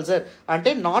కేటాయించాలి సార్ అంటే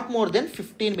నాట్ మోర్ దెన్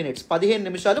 15 minutes, 15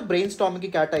 నిమిషాలు బ్రెయిన్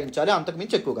స్టార్మింగ్కి కేటాయించాలి,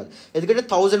 అంతకుమించి ఎక్కువ కాదు. ఎందుకంటే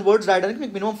 1000 words రాయడానికి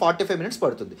మీకు మినిమం 45 minutes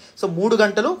పడుతుంది. సో 3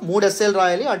 గంటలు 3 ఎస్ఏలు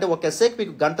రాయాలి అంటే ఒక ఎస్ఏకి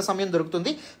మీకు గంట సమయం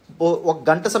దొరుకుతుంది. ఒక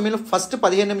గంట సమయంలో ఫస్ట్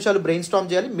 15 నిమిషాలు బ్రెయిన్ స్టార్మ్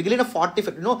చేయాలి, మిగిలిన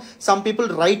 45 some people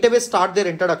right away start there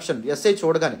introduction SA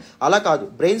చూడగానే. అలా కాదు,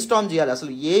 బ్రెయిన్ స్టార్మ్ చేయాలి.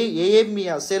 అసలు ఏ మీ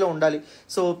ఎస్ఏలో ఉండాలి.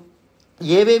 సో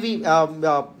ఏవేవి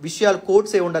విషయాలు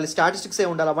కోడ్స్ ఏ ఉండాలి, స్టాటిస్టిక్స్ ఏ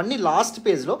ఉండాలి, అవన్నీ లాస్ట్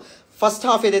పేజ్లో ఫస్ట్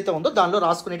హాఫ్ ఏదైతే ఉందో దానిలో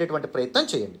రాసుకునేటటువంటి ప్రయత్నం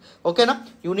చేయండి. ఓకేనా?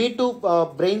 You need to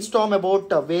brain Storm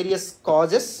about various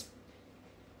causes,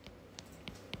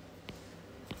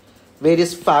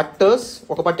 various factors.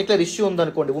 ఒక పర్టికులర్ ఇష్యూ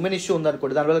ఉందనుకోండి, ఉమెన్ ఇష్యూ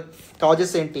ఉందనుకోండి, దానివల్ల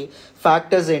కాజెస్ ఏంటి,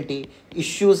 ఫ్యాక్టర్స్ ఏంటి,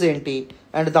 ఇష్యూస్ ఏంటి,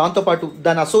 అండ్ దాంతోపాటు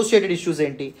దాని అసోసియేటెడ్ ఇష్యూస్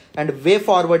ఏంటి, అండ్ వే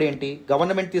ఫార్వర్డ్ ఏంటి,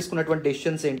 గవర్నమెంట్ తీసుకున్నటువంటి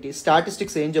డెసిషన్స్ ఏంటి,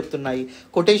 స్టాటిస్టిక్స్ ఏం చెప్తున్నాయి,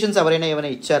 కొటేషన్స్ ఎవరైనా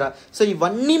ఏమైనా ఇచ్చారా. సో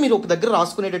ఇవన్నీ మీరు ఒక దగ్గర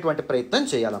రాసుకునేటటువంటి ప్రయత్నం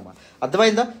చేయాలమ్మా.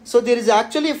 అర్థమైందా? So there is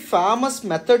actually famous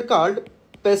method called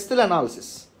pastel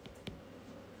analysis.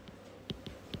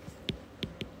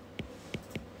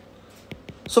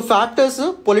 So factors,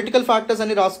 political factors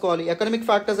అని రాసుకోవాలి, ఎకనామిక్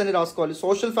ఫ్యాక్టర్స్ అని రాసుకోవాలి,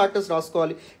 సోషల్ ఫ్యాక్టర్స్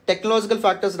రాసుకోవాలి, టెక్నాలజికల్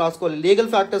ఫ్యాక్టర్స్ రాసుకోవాలి,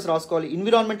 లీగల్ ఫ్యాక్టర్స్ రాసుకోవాలి,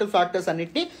 ఎన్విరాన్మెంటల్ ఫ్యాక్టర్స్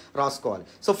అన్నింటినీ రాసుకోవాలి.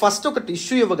 సో ఫస్ట్ ఒక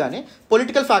ఇష్యూ ఇవ్వగానే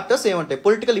పొలిటికల్ ఫ్యాక్టర్స్ ఏముంటాయి,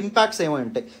 పొలిటికల్ ఇంపాక్ట్స్ ఏమై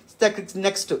ఉంటాయి,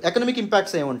 నెక్స్ట్ ఎకనామిక్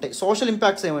ఇంపాక్ట్స్ ఏమి ఉంటాయి, సోషల్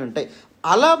ఇంపాక్ట్స్ ఏమై ఉంటాయి,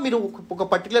 అలా మీరు ఒక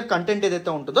పర్టికులర్ కంటెంట్ ఏదైతే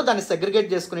ఉంటుందో దాన్ని సెగ్రిగేట్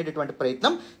చేసుకునేటటువంటి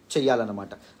ప్రయత్నం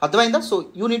చేయాలన్నమాట. అర్థమైందా? So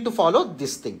you need to follow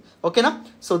this thing. ఓకేనా?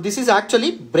 So this is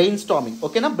actually brain storming.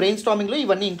 ఓకేనా? బ్రెయిన్ స్టార్మింగ్లో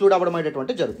ఇవన్నీ ఇంక్లూడ్ అవ్వడం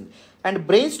అనేటువంటి జరుగుతుంది. అండ్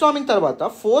బ్రెయిన్ స్టార్మింగ్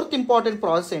తర్వాత ఫోర్త్ ఇంపార్టెంట్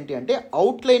ప్రాసెస్ ఏంటి అంటే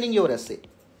అవుట్లైనింగ్ యువర్ ఎస్సే.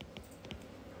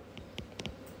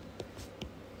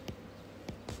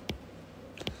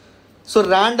 సో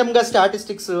ర్యాండమ్గా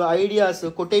స్టాటిస్టిక్స్, ఐడియాస్,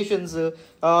 కొటేషన్స్,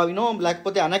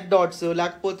 లేకపోతే అనెక్డాట్స్,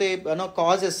 లేకపోతే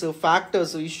causes,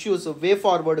 factors, issues, way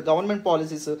forward, government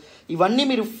policies, ఇవన్నీ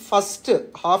మీరు ఫస్ట్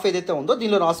హాఫ్ ఏదైతే ఉందో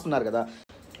దీనిలో రాసుకున్నారు కదా,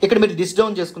 ఇక్కడ మీరు డిస్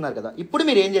డౌన్ చేసుకున్నారు కదా. ఇప్పుడు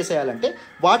మీరు ఏం చేసేయాలంటే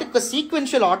వాటికి ఒక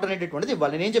సీక్వెన్షియల్ ఆర్డర్ అనేటటువంటిది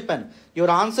ఇవ్వాలి. నేను చెప్పాను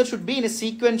your answer should be in a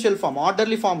sequential form,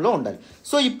 orderly ఫామ్లో ఉండాలి.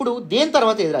 సో ఇప్పుడు దేని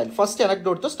తర్వాత ఏది రాయాలి? ఫస్ట్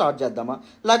ఎనక్డోట్తో స్టార్ట్ చేద్దామా,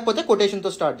 లేకపోతే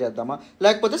కొటేషన్తో స్టార్ట్ చేద్దామా,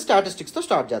 లేకపోతే స్టాటిస్టిక్స్తో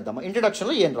స్టార్ట్ చేద్దామా,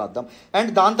 ఇంట్రడక్షన్లో ఏం రాద్దాం,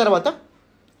 అండ్ దాని తర్వాత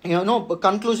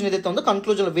కన్క్లూజన్ ఏదైతే ఉందో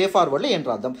కన్క్లూజన్లో వే ఫార్వర్డ్లో ఏం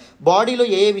రాద్దాం, బాడీలో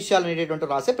ఏ విషయాలు అనేటటువంటి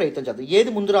రాసే ప్రయత్నం చేద్దాం, ఏది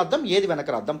ముందు రాద్దాం, ఏది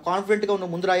వెనక రాద్దాం, కాన్ఫిడెంట్గా ఉన్న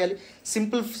ముందు రాయాలి,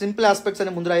 సింపుల్ ఆస్పెక్ట్స్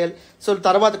అనే ముందు రాయాలి. సో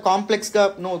తర్వాత కాంప్లెక్స్గా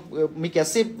మీకు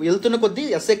ఎస్ఏ వెళ్తున్న కొద్దీ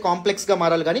ఎస్ఏ కాంప్లెక్స్గా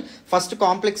మారాలి, కానీ first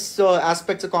complex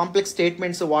aspects, complex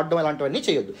statements వాడడం అలాంటివన్నీ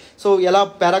చేయొద్దు. సో ఎలా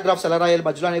పారాగ్రాఫ్స్ ఎలా రాయాలి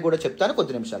మధ్యలో అనేది కూడా చెప్తాను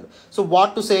కొద్ది నిమిషాలు. So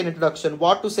what to say in introduction,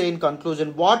 what to say in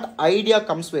conclusion, what idea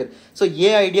comes wear, so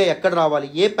A idea ఎక్కడ రావాలి,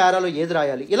 ఏ పారాలో ఏది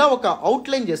రాయాలి, ఇలా ఒక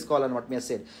అవుట్లైన్ చేసుకోవాలన్నమాట మీ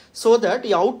ఎస్సే. సో దట్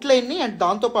ఈ అవుట్లైన్ని అండ్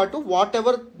దాంతోపాటు what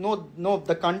ever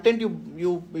the content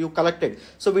you collected,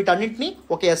 so వీటన్నింటినీ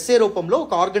ఒక ఎస్సే రూపంలో,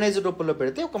 ఒక ఆర్గనైజ్డ్ రూపంలో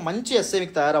పెడితే ఒక మంచి ఎస్సే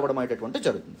మీకు తయారవ్వడం అనేటటువంటి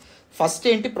జరుగుతుంది. ఫస్ట్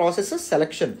ఏంటి process?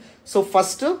 Selection. So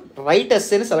first right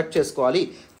ఎస్సేని select చేసుకోవాలి.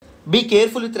 Be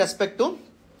careful with respect to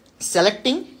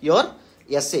selecting your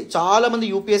SA. చాలామంది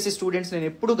యూపీఎస్సీ స్టూడెంట్స్ నేను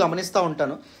ఎప్పుడు గమనిస్తూ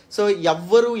ఉంటాను. సో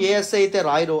ఎవ్వరు ఏ ఎస్ఏ అయితే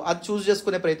రాయరో అది చూస్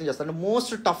చేసుకునే ప్రయత్నం చేస్తారు, అంటే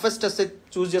మోస్ట్ టఫెస్ట్ ఎస్ఏ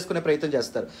చూస్ చేసుకునే ప్రయత్నం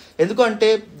చేస్తారు. ఎందుకంటే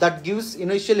that gives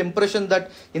initial impression that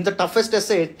ఇంత టఫెస్ట్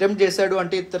ఎస్ఏ అటెంప్ట్ చేశాడు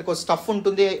అంటే ఇతనికి స్టఫ్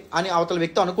ఉంటుంది అని అవతల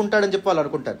వ్యక్తి అనుకుంటాడని చెప్పి వాళ్ళు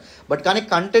అనుకుంటారు. బట్ కానీ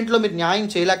కంటెంట్లో మీరు న్యాయం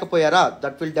చేయలేకపోయారా,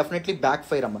 that will definitely back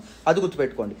fire అమ్మ, అది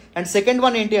గుర్తుపెట్టుకోండి. అండ్ సెకండ్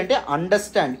వన్ ఏంటి అంటే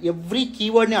అండర్స్టాండ్, ఎవ్రీ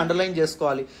కీవర్డ్ని అండర్లైన్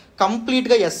చేసుకోవాలి.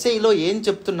 కంప్లీట్గా ఎస్ఏలో ఏం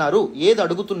చెప్తున్నారు, ఏది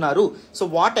అడుగుతున్నారు, so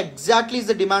what exactly is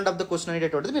the demand of the question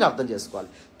అనేటటువంటిది మీరు అర్థం చేసుకోవాలి.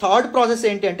 థర్డ్ ప్రాసెస్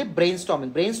ఏంటి అంటే బ్రెయిన్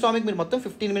స్టార్మింగ్. బ్రెయిన్ స్టార్మింగ్ మీరు మొత్తం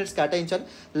 15 minutes కేటాయించాలి.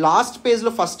 లాస్ట్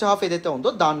పేజ్లో ఫస్ట్ హాఫ్ ఏదైతే ఉందో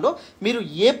దానిలో మీరు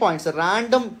ఏ పాయింట్స్,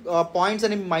 ర్యాండమ్ పాయింట్స్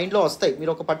అని మైండ్లో వస్తాయి,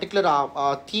 మీరు ఒక particular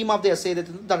theme of the essay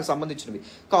ఏదైతే ఉందో దానికి సంబంధించినవి,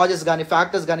 కాజెస్ కానీ,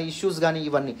 ఫ్యాక్టర్స్ కానీ, ఇష్యూస్ కానీ,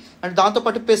 ఇవన్నీ. అండ్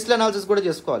దాంతోపాటు పెస్టిల్ అనాలిసిస్ కూడా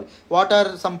చేసుకోవాలి. What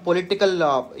are some political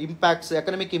impacts,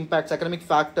 economic impacts, economic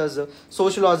factors,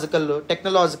 sociological,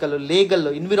 technological, legal,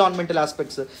 environmental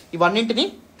aspects, ఇవన్నింటినీ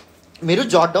మీరు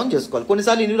జాట్ డౌన్ చేసుకోవాలి.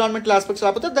 కొన్నిసార్లు ఎన్విరాన్మెంటల్ ఆస్పెక్ట్స్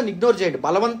రాకపోతే దాన్ని ఇగ్నోర్ చేయండి.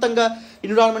 బలవంతంగా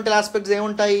ఎన్విరాన్మెంటల్ ఆస్పెక్ట్స్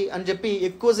ఏముంటాయి అని చెప్పి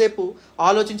ఎక్కువసేపు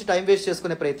ఆలోచించి టైం వేస్ట్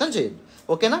చేసుకునే ప్రయత్నం చేయండి.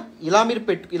 ఓకేనా?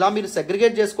 ఇలా మీరు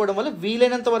సెగ్రిగేట్ చేసుకోవడం వల్ల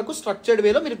వీలైనంత వరకు స్ట్రక్చర్డ్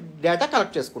వేలో మీరు డేటా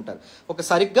కలెక్ట్ చేసుకుంటారు, ఒక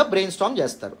సరిగ్గా బ్రెయిన్ స్టార్మ్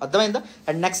చేస్తారు. అర్థమైందా?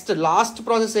 అండ్ నెక్స్ట్ లాస్ట్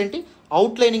ప్రాసెస్ ఏంటి?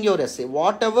 Outlining your essay.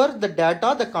 What ever the data,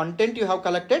 the content you have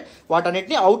collected,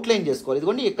 వాటన్నిటిని అవుట్లైన్ చేసుకోవాలి.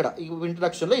 ఇదిగోండి ఇక్కడ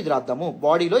ఇంట్రడక్షన్లో ఇది రాద్దాము,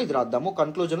 బాడీలో ఇది రాద్దాము,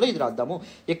 కన్క్లూజన్లో ఇది రాద్దాము,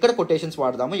 ఇక్కడ కొటేషన్స్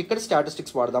వాడదాము, ఇక్కడ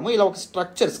స్టాటిస్టిక్స్ వాడదాము, ఇలా ఒక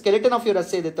structure, skeleton of your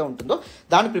essay ఏదైతే ఉంటుందో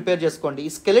దాన్ని ప్రిపేర్ చేసుకోండి.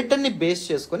 ఈ స్కెలిటన్ని బేస్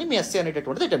చేసుకొని మీ ఎస్సే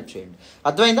అనేటటువంటిది అటెంప్ట్ చేయండి.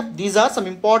 అర్థమైందా? These are some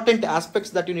important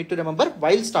aspects that you need to remember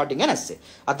while starting an essay.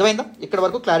 అర్థమైందా? ఇక్కడ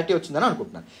వరకు క్లారిటీ వచ్చిందని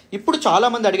అనుకుంటున్నాను. ఇప్పుడు చాలా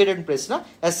మంది అడిగేటువంటి ప్రశ్న,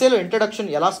 ఎస్సేలో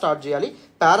ఇంట్రడక్షన్ ఎలా స్టార్ట్ చేయాలి,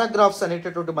 పారాగ్రాఫ్స్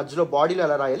అనేటటువంటి మధ్యలో బాడీలో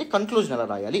ఎలా రాయాలి, కన్క్లూజన్ ఎలా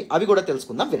రాయాలి, అవి కూడా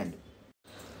తెలుసుకుందాం, వినండి.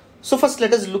 So first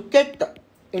let us look at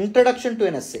introduction to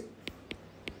N essay.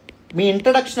 Me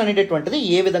introduction అనేటటువంటిది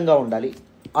ఏ విధంగా ఉండాలి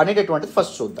అనేటటువంటిది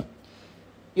ఫస్ట్ చూద్దాం.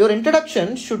 Your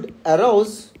introduction should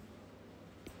arouse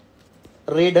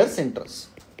readers interest.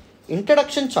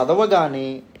 Introduction చదవగానే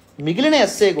మిగిలిన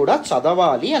ఎస్సే కూడా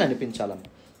చదవాలి అని అనిపించాలన్న.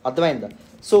 అర్థమైందా?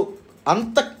 సో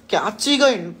అంత క్యాచీగా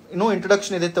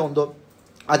ఇంట్రడక్షన్ ఏదైతే ఉందో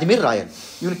అది మీరు రాయాలి.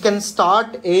 You can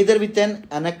start either with an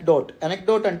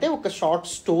anecdote అంటే ఒక షార్ట్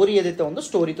స్టోరీ ఏదైతే ఉందో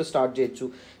స్టోరీతో స్టార్ట్ చేయొచ్చు.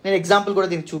 నేను ఎగ్జాంపుల్ కూడా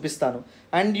దీనికి చూపిస్తాను.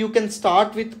 And you can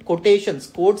start with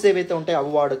quotes ఏవైతే ఉంటాయో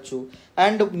అవి వాడచ్చు.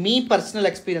 అండ్ మీ పర్సనల్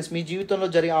ఎక్స్పీరియన్స్, మీ జీవితంలో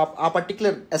జరిగే ఆ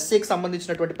పర్టికులర్ ఎస్సేకి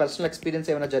సంబంధించినటువంటి పర్సనల్ ఎక్స్పీరియన్స్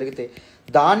ఏమైనా జరిగితే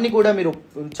దాన్ని కూడా మీరు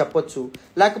చెప్పొచ్చు.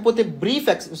 లేకపోతే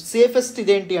సేఫెస్ట్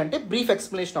ఇదేంటి అంటే brief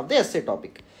explanation of the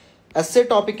essay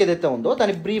topic ఏదైతే ఉందో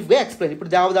దాన్ని బ్రీఫ్గా ఎక్స్ప్లెయిన్.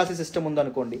 ఇప్పుడు దేవదాసి సిస్టమ్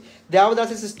ఉందనుకోండి,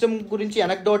 దేవదాసి సిస్టమ్ గురించి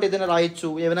అనెక్డోట్ ఏదైనా రాయొచ్చు,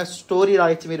 ఏమైనా స్టోరీ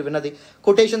రాయొచ్చు, మీరు విన్నది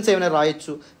కొటేషన్స్ ఏమైనా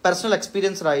రాయొచ్చు, పర్సనల్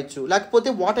ఎక్స్పీరియన్స్ రాయొచ్చు.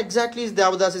 లేకపోతే what exactly is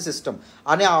devadasi system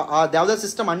అనే ఆ దేవదాసి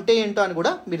సిస్టమ్ అంటే ఏంటో అని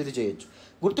కూడా మీరు ఇది చేయొచ్చు.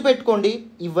 గుర్తుపెట్టుకోండి,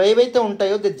 ఇవేవైతే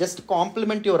ఉంటాయో they just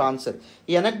complement your answer.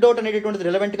 ఈ అనెక్డోట్ అనేటటువంటిది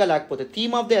రిలవెంట్గా లేకపోతే,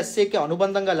 థీమ్ ఆఫ్ ద ఎస్సేకి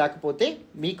అనుబంధంగా లేకపోతే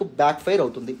మీకు బ్యాక్ ఫైర్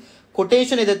అవుతుంది.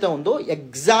 కొటేషన్ ఏదైతే ఉందో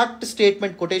ఎగ్జాక్ట్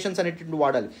స్టేట్మెంట్ కొటేషన్స్ అనేటువంటి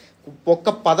వాడాలి, ఒక్క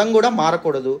పదం కూడా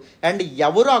మారకూడదు. అండ్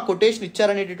ఎవరు ఆ కొటేషన్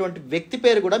ఇచ్చారనేటటువంటి వ్యక్తి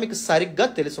పేరు కూడా మీకు సరిగ్గా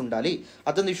తెలిసి ఉండాలి.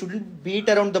 అతను student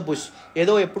beat around the bush,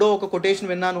 ఏదో ఎప్పుడో ఒక కొటేషన్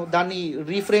విన్నాను దాన్ని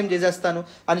రీఫ్రేమ్ చేసేస్తాను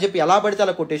అని చెప్పి ఎలా పడితే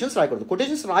అలా కొటేషన్స్ రాయకూడదు.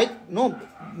 కొటేషన్స్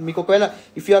మీకు ఒకవేళ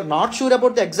if you are not sure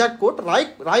about the exact coat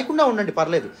రాయకుండా ఉండండి,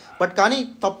 పర్లేదు. బట్ కానీ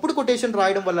తప్పుడు కొటేషన్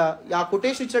రాయడం వల్ల, ఆ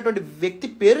కొటేషన్ ఇచ్చినటువంటి వ్యక్తి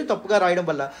పేరు తప్పుగా రాయడం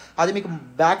వల్ల అది మీకు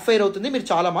బ్యాక్ ఫైర్ అవుతుంది, మీరు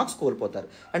చాలా మార్క్స్ కోల్పోతారు.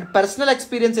 అండ్ పర్సనల్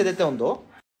ఎక్స్పీరియన్స్ ఏదైతే ఉందో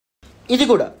ఇది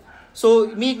కూడా సో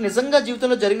మీకు నిజంగా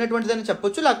జీవితంలో జరిగినటువంటిదని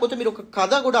చెప్పొచ్చు. లేకపోతే మీరు ఒక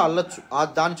కథ కూడా అల్లొచ్చు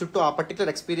దాని చుట్టూ, ఆ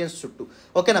పర్టికులర్ ఎక్స్పీరియన్స్ చుట్టూ.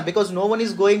 ఓకేనా? Because no one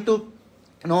is going to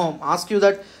ask you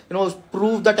that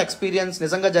prove that experience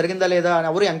నిజంగా జరిగిందా లేదా అని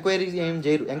ఎవరు ఎంక్వైరీ ఏం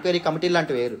చేయరు, ఎంక్వైరీ కమిటీ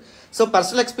లాంటివి వేయరు. సో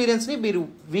పర్సనల్ ఎక్స్పీరియన్స్ని మీరు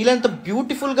వీలైనంత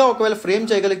బ్యూటిఫుల్గా ఒకవేళ ఫ్రేమ్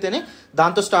చేయగలిగితేనే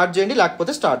దాంతో స్టార్ట్ చేయండి,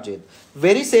 లేకపోతే స్టార్ట్ చేయదు.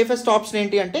 వెరీ సేఫెస్ట్ ఆప్షన్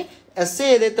ఏంటి అంటే ఎస్సే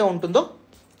ఏదైతే ఉంటుందో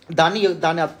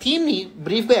దాన్ని ఆ థీమ్ని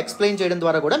బ్రీఫ్గా ఎక్స్ప్లెయిన్ చేయడం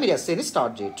ద్వారా కూడా మీరు ఎస్సేని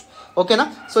స్టార్ట్ చేయొచ్చు. ఓకేనా?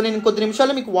 సో నేను కొద్ది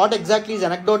నిమిషాల్లో మీకు వాట్ ఎగ్జాక్ట్లీ ఈజ్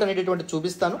అనెక్డోట్ అనేటటువంటి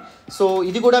చూపిస్తాను. సో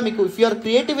ఇది కూడా మీకు if you are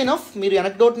creative enough మీరు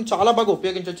అనెక్డోట్ని చాలా బాగా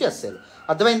ఉపయోగించవచ్చు ఎస్సేలో.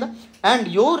 అర్థమైందా? And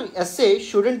your essay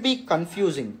student be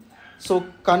confusing. So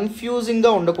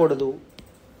కన్ఫ్యూజింగ్గా ఉండకూడదు,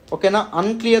 ఓకేనా?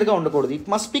 అన్క్లియర్గా ఉండకూడదు. It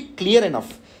must be clear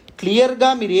enough. క్లియర్గా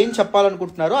మీరు ఏం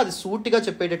చెప్పాలనుకుంటున్నారో అది సూటిగా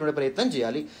చెప్పేటటువంటి ప్రయత్నం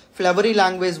చేయాలి. ఫ్లవరీ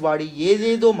లాంగ్వేజ్ వాడి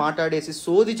ఏదేదో మాట్లాడేసి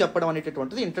సోది చెప్పడం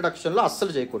అనేటటువంటిది ఇంట్రడక్షన్లో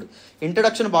అస్సలు చేయకూడదు.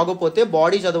 ఇంట్రడక్షన్ బాగోపోతే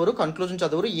బాడీ చదవరు, కన్క్లూజన్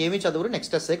చదవరు, ఏమీ చదవరు,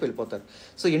 నెక్స్ట్ ఎస్సేకి వెళ్ళిపోతారు.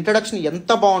 సో ఇంట్రడక్షన్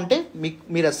ఎంత బాగుంటే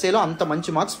మీరు ఎస్సేలో అంత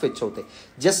మంచి మార్క్స్ ఫెచ్ అవుతాయి.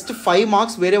 జస్ట్ 5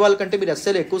 మార్క్స్ వేరే వాళ్ళకంటే మీరు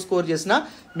ఎస్సేలో ఎక్కువ స్కోర్ చేసినా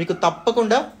మీకు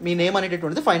తప్పకుండా మీ నేమ్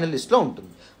అనేటటువంటిది ఫైనల్ లిస్ట్లో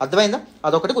ఉంటుంది. అర్థమైందా?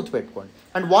 అదొకటి గుర్తుపెట్టుకోండి.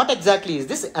 And what exactly is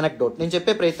this anecdote నేను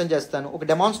చెప్పే ప్రయత్నం చేస్తాను. ఒక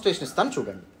డెమాన్స్ట్రేషన్ ఇస్తాను,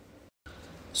 చూడండి.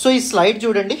 సో ఈ స్లైడ్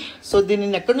చూడండి. సో దీన్ని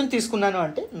నేను ఎక్కడి నుంచి తీసుకున్నాను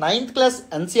అంటే 9th class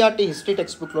NCERT history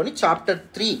text బుక్లోని chapter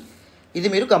 3 ఇది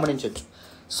మీరు గమనించవచ్చు.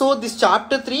 So this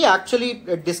chapter 3 actually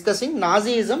discussing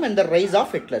Nazism and the rise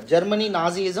of Hitler. Germany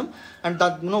Nazism and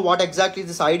what exactly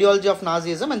this ideology of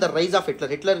Nazism and the rise of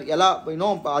Hitler ఎలా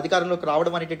అధికారంలోకి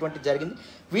రావడం అనేటటువంటి జరిగింది.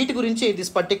 వీటి గురించి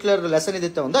దిస్ పర్టికులర్ లెసన్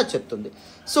ఏదైతే ఉందో అది చెప్తుంది.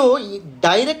 సో ఈ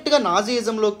డైరెక్ట్గా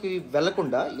నాజీయిజంలోకి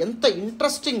వెళ్లకుండా ఎంత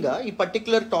ఇంట్రెస్టింగ్గా ఈ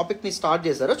పర్టికులర్ టాపిక్ని స్టార్ట్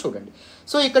చేశారో చూడండి.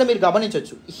 సో ఇక్కడ మీరు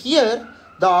గమనించవచ్చు, here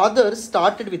the author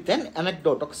started with an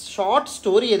anecdote. ఒక షార్ట్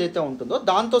స్టోరీ ఏదైతే ఉంటుందో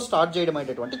దాంతో స్టార్ట్ చేయడం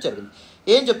అనేటటువంటి జరిగింది.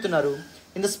 ఏం చెప్తున్నారు?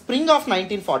 In the spring of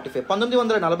 1945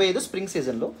 1945 spring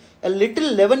సీజన్లో a little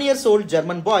 11 years old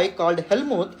German boy called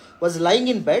Helmut was lying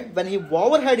in bed when he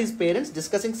overheard his parents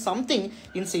discussing something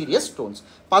in serious tones.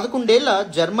 11 ఏళ్ల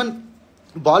జర్మన్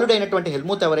బాలుడైనటువంటి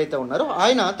హెల్మూత్ ఎవరైతే ఉన్నారో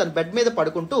ఆయన తన బెడ్ మీద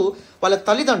పడుకుంటూ వాళ్ళ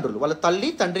తల్లిదండ్రులు, వాళ్ళ తల్లి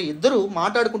తండ్రి ఇద్దరు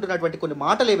మాట్లాడుకుంటున్నటువంటి కొన్ని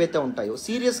మాటలు ఏవైతే ఉంటాయో,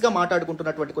 సీరియస్గా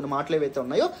మాట్లాడుకుంటున్నటువంటి కొన్ని మాటలు ఏవైతే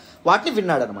ఉన్నాయో వాటిని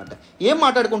విన్నాడనమాట. ఏం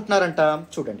మాట్లాడుకుంటున్నారంట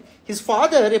చూడండి. His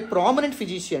father, A prominent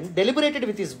physician, డెలిబరేటెడ్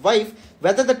with his wife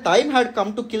whether the time had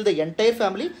come to kill the entire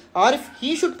family or if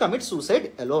he should commit suicide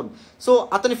alone. So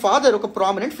అతని ఫాదర్ ఒక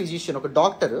ప్రామినెంట్ ఫిజిషియన్, ఒక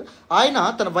డాక్టర్. ఆయన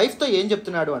తన వైఫ్తో ఏం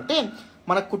చెప్తున్నాడు అంటే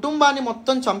మన కుటుంబాన్ని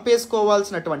మొత్తం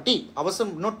చంపేసుకోవాల్సినటువంటి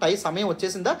సమయం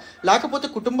వచ్చేసిందా, లేకపోతే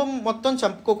కుటుంబం మొత్తం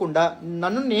చంపుకోకుండా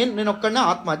నేను ఒక్కడనే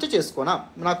ఆత్మహత్య చేసుకోనా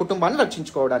నా కుటుంబాన్ని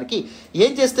రక్షించుకోవడానికి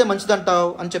ఏం చేస్తే మంచిదంటావు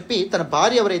అని చెప్పి తన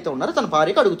భార్య ఎవరైతే ఉన్నారో తన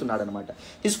భార్యకు అడుగుతున్నాడు అనమాట.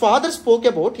 His father spoke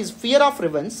about his fear of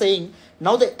revenge saying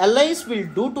now the allies will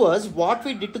do to us what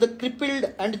we did to the crippled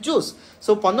and Jews.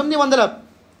 So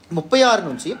 1936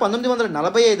 నుంచి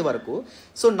 1945 వరకు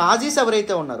సో నాజీస్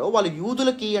ఎవరైతే ఉన్నారో వాళ్ళు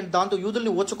యూదులకి అండ్ దాంతో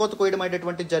యూదుల్ని ఊచకోత కోయడం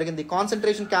అనేటటువంటి జరిగింది.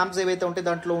 కాన్సన్ట్రేషన్ క్యాంప్స్ ఏవైతే ఉంటే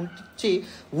దాంట్లో ఉంచి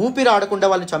ఊపిరి ఆడకుండా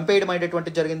వాళ్ళని చంపేయడం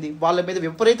అనేటటువంటి జరిగింది. వాళ్ళ మీద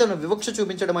విపరీతమైన వివక్ష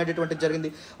చూపించడం అనేటటువంటి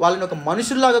జరిగింది. వాళ్ళని ఒక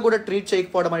మనుషుల్లాగా కూడా ట్రీట్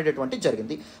చేయకపోవడం అనేటటువంటి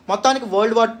జరిగింది. మొత్తానికి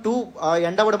World War II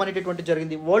ఎండ్ అవ్వడం అనేటటువంటి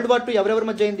జరిగింది. World War II ఎవరెవరి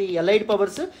మధ్య అయింది? ఎలైడ్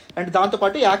పవర్స్ అండ్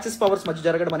దాంతోపాటు యాక్సిస్ పవర్స్ మధ్య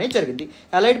జరగడం అనేది జరిగింది.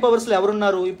 ఎలైడ్ పవర్స్లో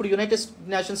ఎవరున్నారు? ఇప్పుడు యునైటెడ్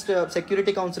నేషన్స్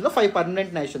సెక్యూరిటీ కౌన్సిల్లో 5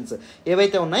 పర్మనెంట్ నేషన్స్ నేషన్స్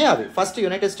ఏవైతే ఉన్నాయో అవి. First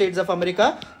United states of America,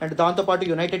 and దాంతోపాటు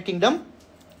యునైటెడ్ కింగ్డమ్,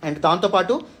 అండ్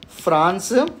దాంతోపాటు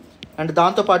ఫ్రాన్స్, అండ్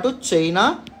దాంతోపాటు చైనా,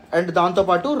 అండ్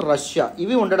దాంతోపాటు రష్యా,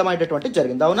 ఇవి ఉండడం అనేటటువంటి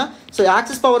జరిగింది. అవునా? సో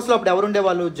యాక్సిస్ పవర్స్లో అప్పుడు ఎవరు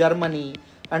ఉండేవాళ్ళు? జర్మనీ,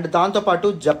 అండ్ దాంతోపాటు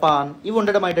జపాన్, ఇవి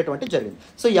ఉండడం అనేటటువంటి జరిగింది.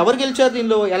 సో ఎవరు గెలిచారు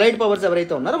దీనిలో? ఎలైడ్ పవర్స్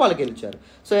ఎవరైతే ఉన్నారో వాళ్ళు గెలిచారు.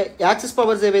 సో యాక్సిస్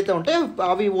పవర్స్ ఏవైతే ఉంటాయో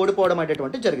అవి ఓడిపోవడం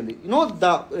అనేటటువంటి జరిగింది.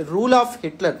 The rule of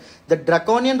Hitler, the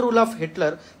draconian rule of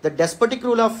Hitler, the డెస్పటిక్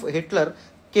rule of Hitler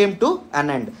came to an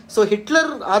end. So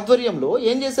Hitler ఆధ్వర్యంలో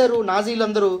ఏం చేశారు?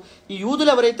 నాజీలందరూ ఈ యూదులు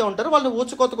ఎవరైతే ఉంటారో వాళ్ళని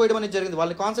ఊచుకోత కోయడం అనేది జరిగింది,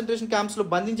 వాళ్ళని కాన్సన్ట్రేషన్ క్యాంప్స్లో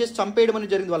బంధించేసి చంపేయడం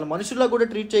అనేది జరిగింది, వాళ్ళ మనుషుల్లో కూడా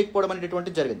ట్రీట్ చేయకపోవడం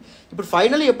అనేటువంటి జరిగింది. ఇప్పుడు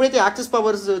ఫైనల్లీ ఎప్పుడైతే యాక్సిస్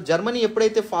పవర్స్ జర్మనీ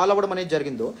ఎప్పుడైతే ఫాలో అవ్వడం అనేది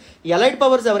జరిగిందో, ఎలైడ్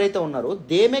పవర్స్ ఎవరైతే ఉన్నారో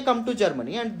they may come to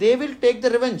Germany and they will take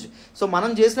the revenge. So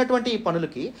మనం చేసినటువంటి ఈ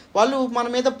పనులకి వాళ్ళు మన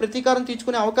మీద ప్రతీకారం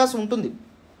తీర్చుకునే అవకాశం ఉంటుంది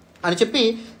అని చెప్పి,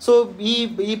 సో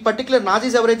ఈ పర్టికులర్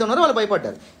నాజీస్ ఎవరైతే ఉన్నారో వాళ్ళు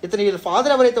భయపడ్డారు. ఇతని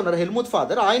ఫాదర్ ఎవరైతే ఉన్నారో హెల్ముత్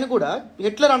ఫాదర్, ఆయన కూడా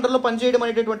హిట్లర్ అండర్లో పనిచేయడం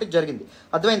అనేటటువంటిది జరిగింది.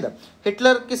 అర్థమైందా?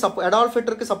 అడాల్ఫ్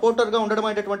హిట్లర్కి సపోర్టర్గా ఉండడం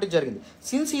అనేటటువంటిది జరిగింది.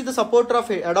 సిన్స్ ఈ the supporter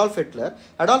of Adolf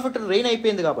Hitler rain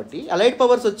అయిపోయింది కాబట్టి అలైడ్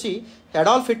పవర్స్ వచ్చి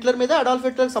అడాల్ఫ్ హిట్లర్ మీద, అడాల్ఫ్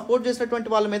హిట్లర్ సపోర్ట్ చేసినటువంటి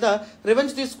వాళ్ళ మీద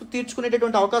రివెంజ్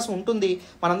తీర్చుకునేటటువంటి అవకాశం ఉంటుంది,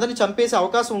 మనందరినీ చంపేసే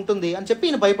అవకాశం ఉంటుంది అని చెప్పి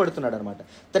ఈయన భయపడుతున్నాడు అనమాట.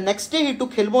 The next day he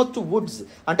took హెల్మోత్ to Woods,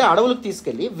 అంటే అడవులకు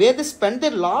తీసుకెళ్ళి where they spend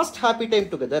there last happy time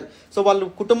together. So వాళ్ళు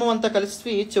కుటుంబం అంతా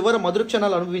కలిసి చివరి మధుర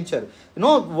క్షణాలు అనుభవించారు.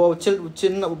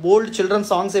 చిన్న ఓల్డ్ చిల్డ్రన్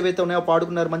సాంగ్స్ ఏవైతే ఉన్నాయో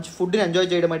పాడుకున్నారు, మంచి ఫుడ్ని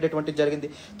ఎంజాయ్ చేయడం అనేటటువంటిది జరిగింది.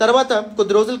 తర్వాత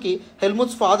కొద్ది రోజులకి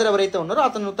హెల్ముత్స్ ఫాదర్ ఎవరైతే ఉన్నారో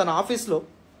అతను తన ఆఫీస్లో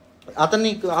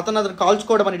అతన్ని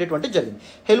కాల్చుకోవడం అనేటటువంటి జరిగింది.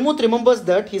 హెల్ముత్ remembers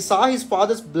that he saw his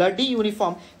father's bloody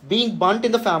uniform being burnt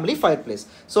in the family fire place.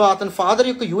 So అతని ఫాదర్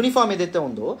యొక్క యూనిఫామ్ ఏదైతే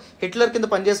ఉందో, హిట్లర్ కింద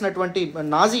పనిచేసినటువంటి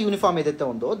నాజీ యూనిఫామ్ ఏదైతే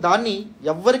ఉందో, దాన్ని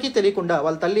ఎవ్వరికీ తెలియకుండా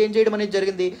వాళ్ళ తల్లి ఏం చేయడం అనేది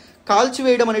జరిగింది?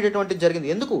 కాల్చివేయడం అనేటటువంటిది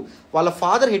జరిగింది. ఎందుకు? వాళ్ళ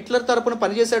ఫాదర్ హిట్లర్ తరపున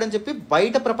పనిచేశాడని చెప్పి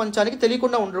బయట ప్రపంచానికి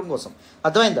తెలియకుండా ఉండడం కోసం.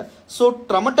 అర్థమైందా? So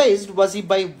ట్రమటైజ్డ్ was he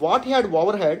buy what he had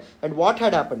over head and what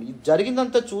had happened.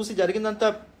 జరిగిందంతా చూసి, జరిగిందంతా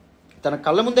తన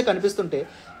కళ్ళ ముందే కనిపిస్తుంటే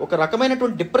ఒక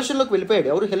రకమైనటువంటి డిప్రెషన్లోకి వెళ్ళిపోయాడు.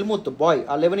 ఎవరు? హెల్ముత్ బాయ్,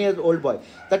 ఆ 11 year old bye.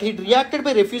 That he reacted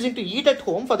by refusing to eat at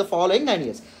home for the following 9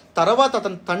 years. తర్వాత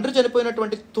అతని తండ్రి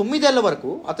చనిపోయినటువంటి 9 ఏళ్ల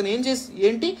వరకు అతను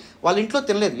వాళ్ళ ఇంట్లో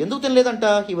తినలేదు. ఎందుకు తినలేదంట?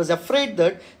 He was afraid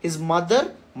that his mother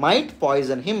might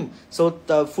poison him. So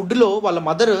ఫుడ్లో వాళ్ళ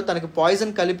మదర్ తనకి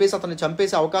పాయిజన్ కలిపేసి అతన్ని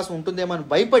చంపేసే అవకాశం ఉంటుందేమో అని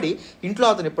భయపడి ఇంట్లో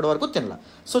అతను ఇప్పటి వరకు తినలా.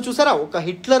 సో చూసారా, ఒక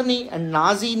హిట్లర్ని అండ్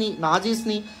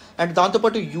నాజీస్ని అండ్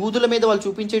దాంతోపాటు యూదుల మీద వాళ్ళు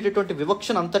చూపించేటటువంటి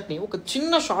వివక్షను అంతటిని ఒక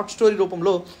చిన్న షార్ట్ స్టోరీ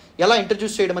రూపంలో ఎలా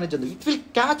ఇంట్రడ్యూస్ చేయడం అనేది జరిగింది. It will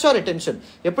catch our attention.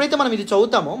 ఎప్పుడైతే మనం ఇది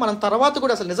చదువుతామో మనం తర్వాత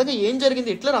కూడా అసలు నిజంగా ఏం జరిగింది,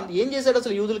 హిట్లర్ ఏం చేశాడు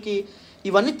అసలు యూదులకి,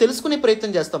 ఇవన్నీ తెలుసుకునే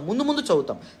ప్రయత్నం చేస్తాం. ముందు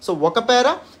చదువుతాం. సో ఒక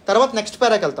పేరా తర్వాత నెక్స్ట్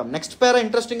పేరాకి వెళ్తాం. నెక్స్ట్ పేరా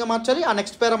ఇంట్రెస్టింగ్గా మార్చాలి, ఆ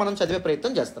నెక్స్ట్ పేరా మనం చదివే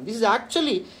ప్రయత్నం చేస్తాం. This is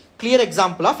actually clear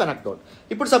example of anecdote.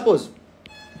 ఇప్పుడు సపోజ్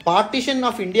పార్టీషన్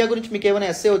ఆఫ్ ఇండియా గురించి మీకు ఏమైనా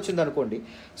ఎస్సే వచ్చింది అనుకోండి.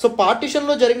 సో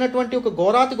పార్టీషన్లో జరిగినటువంటి ఒక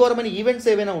ఘోరమైన ఈవెంట్స్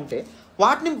ఏవైనా ఉంటే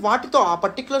వాటితో ఆ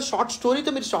పర్టికులర్ షార్ట్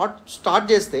స్టోరీతో మీరు స్టార్ట్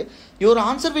చేస్తే your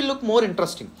answer will look more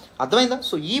interesting. అర్థమైందా?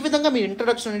 సో ఈ విధంగా మీ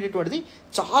ఇంట్రడక్షన్ అనేటువంటిది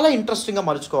చాలా ఇంట్రెస్టింగ్గా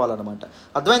మలుచుకోవాలన్నమాట.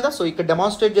 అర్థమైందా? సో ఇక్కడ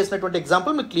డెమాన్స్ట్రేట్ చేసినటువంటి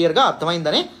ఎగ్జాంపుల్ మీకు క్లియర్గా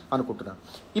అర్థమైందని అనుకుంటున్నాను.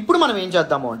 ఇప్పుడు మనం ఏం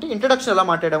చేద్దాము అంటే ఇంట్రడక్షన్ ఎలా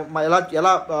మాట్లాడడం,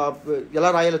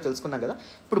 ఎలా రాయాలో తెలుసుకున్నాం కదా.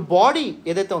 ఇప్పుడు బాడీ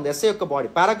ఏదైతే ఉందో, ఎస్ఏ యొక్క బాడీ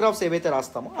పారాగ్రాఫ్స్ ఏవైతే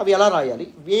రాస్తామో అవి ఎలా రాయాలి,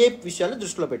 ఏ విషయాలు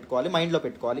దృష్టిలో పెట్టుకోవాలి, మైండ్లో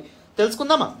పెట్టుకోవాలి,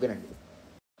 తెలుసుకుందామా? వినండి.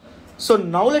 So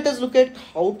now let us look at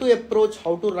how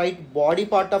to write body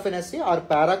part of an essay or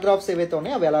paragraphs ఏవైతే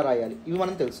ఉన్నాయో అవి ఎలా రాయాలి, ఇవి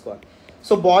మనం తెలుసుకోవాలి.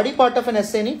 సో బాడీ పార్ట్ ఆఫ్ ఎన్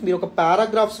ఎస్సేని మీరు ఒక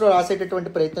పారాగ్రాఫ్స్లో రాసేటటువంటి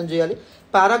ప్రయత్నం చేయాలి.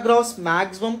 Paragraphs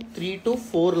maximum 3 to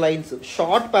 4 lines.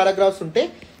 Short paragraphs ఉంటే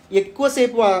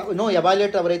ఎక్కువసేపు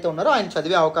ఎవాల్యుయేటర్ ఎవరైతే ఉన్నారో ఆయన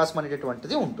చదివే అవకాశం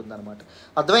అనేటటువంటిది ఉంటుందన్నమాట.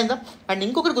 అర్థమైందా? అండ్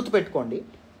ఇంకొకటి గుర్తుపెట్టుకోండి,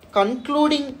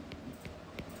 concluding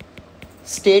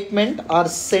statement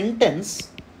are sentence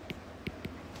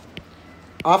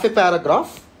of a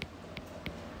paragraph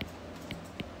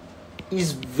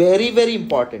is very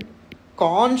important.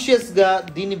 కాన్షియస్గా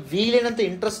దీన్ని వీలైనంత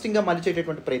ఇంట్రెస్టింగ్గా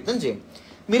మలిచేటటువంటి ప్రయత్నం చేయండి.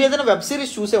 మీరు ఏదైనా వెబ్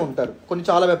సిరీస్ చూసే ఉంటారు,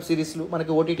 చాలా వెబ్ సిరీస్లు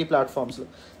మనకి OTT ప్లాట్ఫామ్స్లో.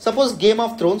 Suppose game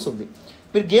of Thrones ఉంది.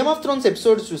 మీరు గేమ్ ఆఫ్ థ్రోన్స్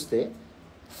ఎపిసోడ్స్ చూస్తే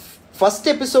ఫస్ట్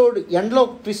ఎపిసోడ్ ఎండ్లో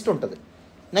ఒక ట్విస్ట్ ఉంటుంది,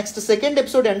 నెక్స్ట్ సెకండ్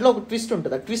ఎపిసోడ్ ఎండ్లో ఒక ట్విస్ట్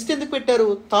ఉంటుంది. ఆ ట్విస్ట్ ఎందుకు పెట్టారు?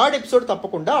 థర్డ్ ఎపిసోడ్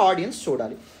తప్పకుండా ఆడియన్స్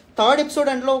చూడాలి. థర్డ్ ఎపిసోడ్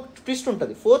ఎండ్లో ఒక ట్విస్ట్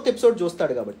ఉంటుంది, ఫోర్త్ ఎపిసోడ్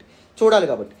చూడాలి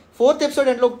కాబట్టి. ఫోర్త్ ఎపిసోడ్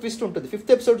ఎండ్లో ఒక ట్విస్ట్ ఉంటుంది, ఫిఫ్త్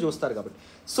ఎపిసోడ్ చూస్తారు కాబట్టి.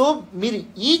 సో మీరు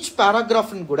ఈచ్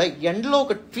పారాగ్రాఫ్ని కూడా ఎండ్లో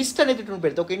ఒక ట్విస్ట్ అనేటటువంటి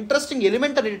పెడితే, ఒక ఇంట్రెస్టింగ్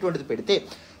ఎలిమెంట్ అనేటటువంటిది పెడితే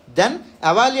దెన్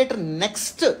ఎవాల్యుయేటర్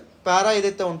నెక్స్ట్ పారా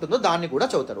ఏదైతే ఉంటుందో దాన్ని కూడా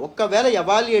చదువుతారు. ఒకవేళ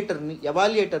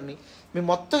ఎవాల్యుయేటర్ని మీ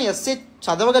మొత్తం ఎస్సే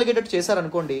చదవగలిగేటట్టు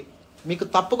చేశారనుకోండి, మీకు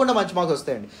తప్పకుండా మంచి మార్క్స్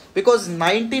వస్తాయండి. బికాజ్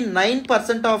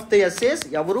 99% ఆఫ్ ది ఎస్సేస్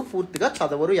ఎవరు పూర్తిగా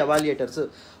చదవరు ఎవాల్యుయేటర్స్.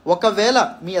 ఒకవేళ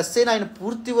మీ ఎస్సేని ఆయన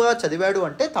పూర్తిగా చదివాడు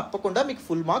అంటే తప్పకుండా మీకు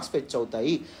ఫుల్ మార్క్స్ ఫెచ్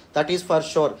అవుతాయి. That is for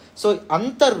sure. So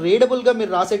అంత రీడబుల్గా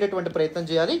మీరు రాసేటటువంటి ప్రయత్నం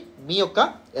చేయాలి మీ యొక్క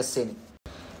ఎస్సేని.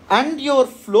 And your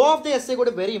flow of the essay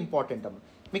కూడా వెరీ ఇంపార్టెంట్ అమ్మ.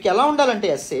 మీకు ఎలా ఉండాలంటే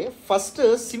ఎస్సే ఫస్ట్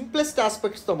సింప్లెస్ట్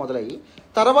ఆస్పెక్ట్స్తో మొదలయ్యి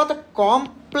తర్వాత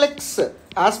కాంప్లెక్స్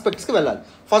ఆస్పెక్ట్స్కి వెళ్ళాలి.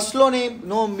 ఫస్ట్లోనే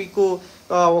మీకు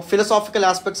ఫిలసాఫికల్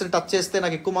ఆస్పెక్ట్స్ని టచ్ చేస్తే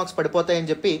నాకు ఎక్కువ మార్క్స్ పడిపోతాయని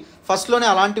చెప్పి ఫస్ట్లోనే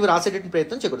అలాంటివి రాసేటటువంటి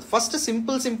ప్రయత్నం చేయకూడదు. ఫస్ట్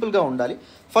సింపుల్గా ఉండాలి,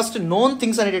 ఫస్ట్ నోన్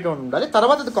థింగ్స్ అనేటటువంటి ఉండాలి,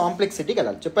 తర్వాత అది కాంప్లెక్సిటీకి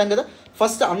వెళ్ళాలి. చెప్పాను కదా,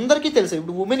 ఫస్ట్ అందరికీ తెలిసే,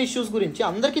 ఇప్పుడు ఉమెన్ ఇష్యూస్ గురించి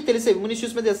అందరికీ తెలిసే, ఉమెన్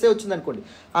ఇష్యూస్ మీద ఎస్సే వచ్చింది అనుకోండి,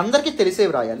 అందరికీ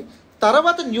తెలిసేవి రాయాలి.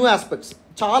 తర్వాత న్యూ ఆస్పెక్ట్స్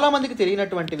చాలామందికి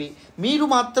తెలియనటువంటివి మీరు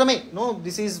మాత్రమే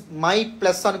దిస్ ఈజ్ మై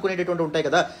ప్లస్ అనుకునేటటువంటి ఉంటాయి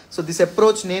కదా, సో దిస్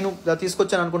అప్రోచ్ నేను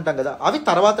తీసుకొచ్చాను అనుకుంటాం కదా, అవి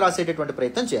తర్వాత రాసేటటువంటి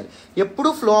ప్రయత్నం చేయాలి. ఎప్పుడు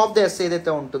ఫ్లో ఆఫ్ ద ఎస్సే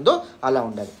ఏదైతే ఉంటుందో అలా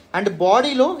ఉండాలి. అండ్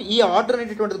బాడీలో ఈ ఆర్డర్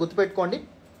అనేటటువంటిది గుర్తుపెట్టుకోండి.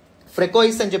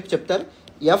 ఫ్రెకోయిస్ అని చెప్తారు,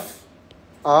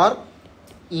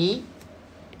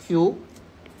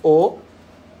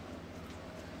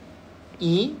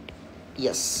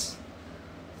 FREQOES.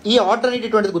 ఈ ఆర్డర్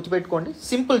అనేటటువంటిది గుర్తుపెట్టుకోండి.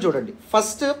 సింపుల్ చూడండి,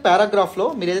 ఫస్ట్ పారాగ్రాఫ్లో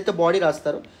మీరు ఏదైతే బాడీ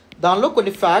రాస్తారో దానిలో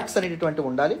కొన్ని ఫ్యాక్ట్స్ అనేటటువంటివి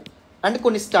ఉండాలి అండ్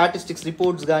కొన్ని స్టాటిస్టిక్స్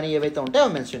రిపోర్ట్స్ కానీ ఏవైతే ఉంటాయో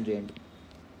అవి మెన్షన్ చేయండి.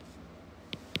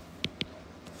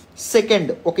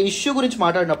 సెకండ్, ఒక ఇష్యూ గురించి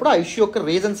మాట్లాడినప్పుడు ఆ ఇష్యూ యొక్క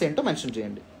రీజన్స్ ఏంటో మెన్షన్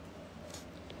చేయండి.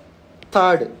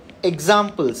 థర్డ్,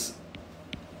 ఎగ్జాంపుల్స్,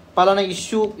 పలానా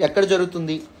ఇష్యూ ఎక్కడ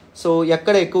జరుగుతుంది, సో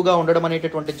ఎక్కడ ఎక్కువగా ఉండడం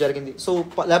అనేటటువంటిది జరిగింది, సో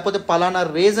లేకపోతే పలానా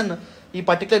రీజన్, ఈ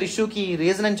పర్టికులర్ ఇష్యూకి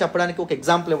రీజన్ అని చెప్పడానికి ఒక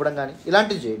ఎగ్జాంపుల్ ఇవ్వడం కానీ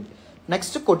ఇలాంటివి చేయండి.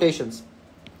 నెక్స్ట్, కొటేషన్స్,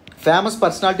 ఫేమస్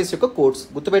పర్సనాలిటీస్ యొక్క కోట్స్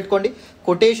గుర్తుపెట్టుకోండి.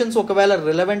 కొటేషన్స్ ఒకవేళ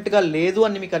రిలవెంట్గా లేదు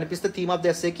అని మీకు అనిపిస్తే theme of the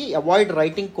ఎస్సేకి avoid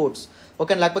writing quotes,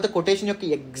 okay. లేకపోతే కొటేషన్ యొక్క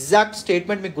ఎగ్జాక్ట్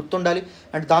స్టేట్మెంట్ మీకు గుర్తుండాలి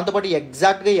అండ్ దాంతోపాటు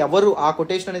ఎగ్జాక్ట్గా ఎవరు ఆ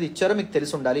కొటేషన్ అనేది ఇచ్చారో మీకు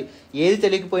తెలిసి ఉండాలి. ఏది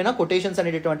తెలియకపోయినా కొటేషన్స్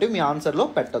అనేటటువంటివి మీ ఆన్సర్లో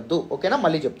పెట్టద్దు, ఓకేనా,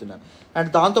 మళ్ళీ చెప్తున్నాను.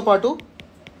 అండ్ దాంతోపాటు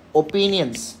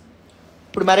ఒపీనియన్స్,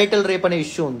 ఇప్పుడు మ్యారిటల్ రేప్ అనే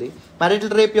ఇష్యూ ఉంది,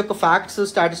 మ్యారిటల్ రేప్ యొక్క ఫ్యాక్ట్స్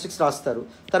స్టాటిస్టిక్స్ రాస్తారు,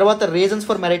 తర్వాత రీజన్స్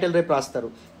ఫర్ మ్యారిటల్ రేప్ రాస్తారు,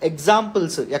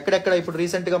 ఎగ్జాంపుల్స్ ఎక్కడెక్కడ, ఇప్పుడు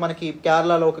రీసెంట్గా మనకి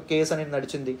కేరళలో ఒక కేసు అనేది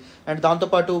నడిచింది అండ్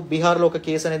దాంతోపాటు బీహార్లో ఒక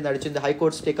కేసు అనేది నడిచింది,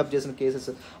 హైకోర్ట్స్ టేకప్ చేసిన కేసెస్,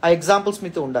 ఆ ఎగ్జాంపుల్స్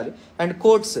మీతో ఉండాలి. And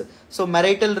quotes, so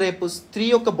marital rape, స్త్రీ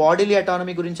యొక్క బాడీలీ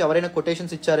అటానమీ గురించి ఎవరైనా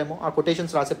కొటేషన్స్ ఇచ్చారేమో ఆ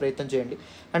కొటేషన్స్ రాసే ప్రయత్నం చేయండి.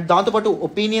 అండ్ దాంతోపాటు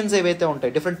ఒపీనియన్స్ ఏవైతే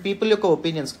ఉంటాయి, డిఫరెంట్ పీపుల్ యొక్క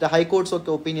ఒపీనియన్స్, హైకోర్ట్స్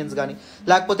యొక్క ఒపీనియన్స్ కానీ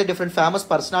లేకపోతే డిఫరెంట్ ఫేమస్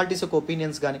పర్సనాలిటీస్ యొక్క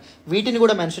ఒపీనియన్స్ కానీ వీటిని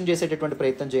కూడా మెన్షన్ చేసేటటువంటి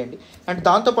ప్రయత్నం చేయండి. అండ్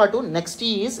దాంతోపాటు next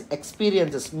is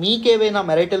experiences, మీకేవైనా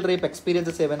marital rape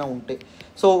experiences ఏవైనా ఉంటే,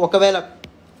 సో ఒకవేళ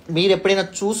మీరు ఎప్పుడైనా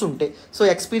చూసుంటే సో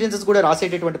ఎక్స్పీరియన్సెస్ కూడా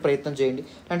రాసేటటువంటి ప్రయత్నం చేయండి.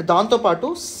 అండ్ దాంతోపాటు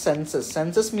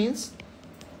సెన్సెస్ మీన్స్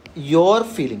యోర్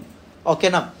ఫీలింగ్,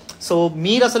 ఓకేనా. సో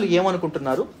మీరు అసలు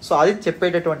ఏమనుకుంటున్నారు, సో అది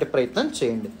చెప్పేటటువంటి ప్రయత్నం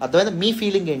చేయండి. అర్థమైందా, మీ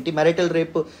ఫీలింగ్ ఏంటి, మ్యారిటల్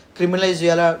రేప్ క్రిమినలైజ్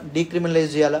చేయాలా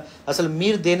డీక్రిమినలైజ్ చేయాలా, అసలు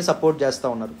మీరు దేన్ని సపోర్ట్ చేస్తూ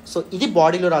ఉన్నారు, సో ఇది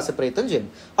బాడీలో రాసే ప్రయత్నం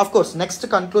చేయండి. Of course next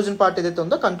conclusion part ఏదైతే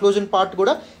ఉందో కన్క్లూజన్ పార్ట్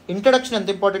కూడా, ఇంట్రడక్షన్ ఎంత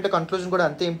ఇంపార్టెంట్ కన్క్లూజన్ కూడా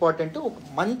అంతే ఇంపార్టెంట్. ఒక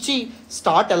మంచి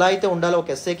స్టార్ట్ ఎలా అయితే ఉండాలో ఒక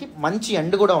ఎస్సేకి మంచి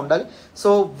ఎండ్ కూడా ఉండాలి. So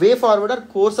way forward are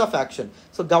course of action,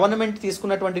 so government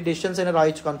తీసుకున్నటువంటి డెసిషన్స్ అయినా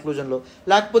రాయొచ్చు కన్క్లూజన్లో,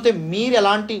 లేకపోతే మీరు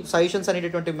ఎలాంటి సజెషన్స్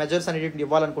అనేటటువంటి మెజర్స్ అనేటువంటి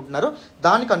ఇవ్వాలనుకుంటున్నారో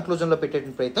దాని కన్క్లూజన్లో పెట్టే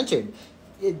ప్రయత్నం చేయండి.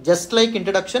 జస్ట్ లైక్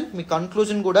ఇంట్రడక్షన్, మీ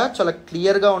కన్క్లూజన్ కూడా చాలా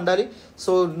క్లియర్గా ఉండాలి.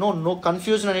 సో నో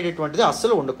కన్ఫ్యూజన్ అనేటటువంటిది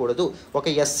అస్సలు ఉండకూడదు. ఒక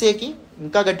ఎస్సేకి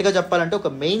ఇంకా గట్టిగా చెప్పాలంటే ఒక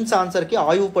మెయిన్స్ ఆన్సర్కి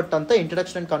ఆయువు పట్టంతా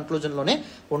ఇంట్రడక్షన్ అండ్ కన్క్లూజన్లోనే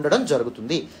ఉండడం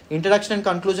జరుగుతుంది. ఇంట్రడక్షన్ అండ్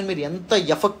కన్క్లూజన్ మీరు ఎంత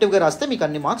ఎఫెక్టివ్గా రాస్తే మీకు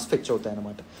అన్ని మార్క్స్ ఫెచ్ అవుతాయి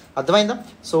అనమాట. అర్థమైందా.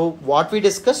 So what we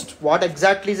discussed, what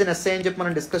exactly is an essay అని చెప్పి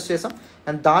మనం డిస్కస్ చేసాం.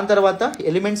 అండ్ దాని తర్వాత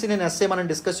ఎలిమెంట్స్ ఇన్ ఎస్సే మనం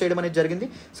డిస్కస్ చేయడం అనేది జరిగింది.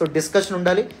 సో డిస్కషన్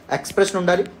ఉండాలి, ఎక్స్ప్రెషన్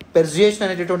ఉండాలి, పెర్సుయేషన్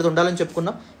అనేటటువంటిది ఉండాలని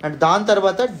చెప్పుకున్నాం. అండ్ దాని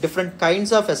తర్వాత different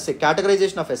kinds of essay,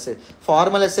 categorisation of essay,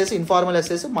 formal essays, informal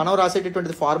essays, మనం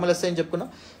రాసేటటువంటిది ఫార్మల్ ఎస్సే అని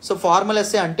చెప్పుకున్నాం. సో ఫార్మల్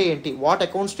ఎస్సే అంటే ఏంటి, what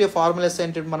accounts to A formal essay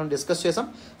అంటే మనం డిస్కస్ చేసాం.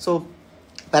 సో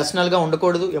పర్సనల్గా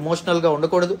ఉండకూడదు, ఎమోషనల్గా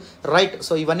ఉండకూడదు, రైట్.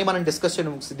 సో ఇవన్నీ మనం డిస్కస్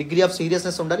చేయడం, డిగ్రీ ఆఫ్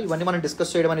సీరియస్నెస్ ఉండాలి, ఇవన్నీ మనం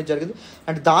డిస్కస్ చేయడం అనేది జరిగింది.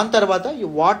 అండ్ దాని తర్వాత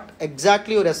what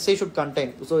exactly your essay should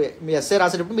contain, so me essay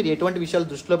రాసేటప్పుడు మీరు ఎటువంటి విషయాలు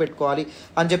దృష్టిలో పెట్టుకోవాలి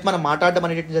అని చెప్పి మనం మాట్లాడడం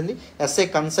అనేది జరిగింది. ఎస్సే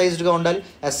కన్సైజ్డ్గా ఉండాలి,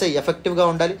 ఎస్సే ఎఫెక్టివ్గా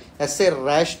ఉండాలి, ఎస్సే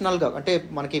రేషనల్గా అంటే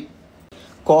మనకి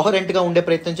కోహరెంట్గా ఉండే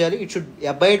ప్రయత్నం చేయాలి. It should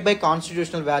abide by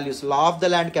constitutional values, law of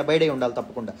the ల్యాండ్కి అబైడ్ అయి ఉండాలి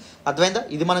తప్పకుండా. అర్థమైందా,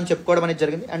 ఇది మనం చెప్పుకోవడం అనేది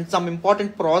జరిగింది. And some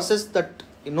important process that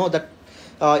that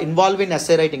involve in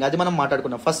SA writing, అది మనం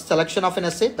మాట్లాడుకున్నాం. First selection of N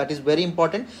SA, that is very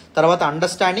important. తర్వాత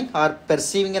understanding are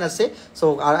perceiving N SA, so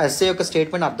ఆ ఎస్ఏ యొక్క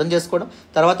స్టేట్మెంట్ అర్థం చేసుకోవడం.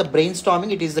 తర్వాత brain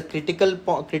storming, it is the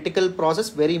critical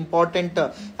process, very important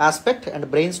aspect. And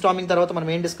brain storming తర్వాత మనం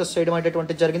ఏం డిస్కస్ చేయడం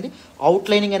అనేటువంటిది జరిగింది.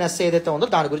 అవుట్లైనింగ్ అండ్ ఎస్ఏ ఏదైతే ఉందో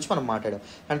దాని గురించి మనం మాట్లాడాం.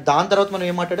 అండ్ దాని తర్వాత మనం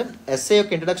ఏం మాట్లాడాం, ఎస్ఏ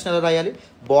యొక్క ఇంట్రడక్షన్ ఎలా రాయాలి,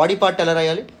 బాడీ పార్ట్ ఎలా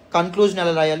రాయాలి, కన్క్లూజన్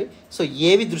ఎలా రాయాలి, సో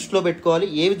ఏవి దృష్టిలో పెట్టుకోవాలి,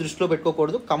 ఏవి దృష్టిలో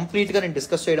పెట్టుకోకూడదు, కంప్లీట్గా నేను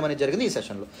డిస్కస్ చేయడం అనేది జరిగింది ఈ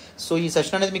సెషన్లో. సో ఈ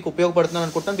సెషన్ అనేది మీకు ఉపయోగపడుతుందని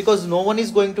అనుకుంటున్నాను, because no one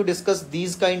is going to discuss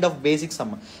these kind of basics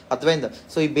అమ్మ, అర్థమైందా?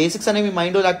 సో ఈ బేసిక్స్ అనేవి మీ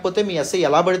మైండ్లో లేకపోతే మీ ఎస్ఏ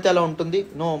ఎలా పడితే అలా ఉంటుంది.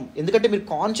 నో, ఎందుకంటే మీరు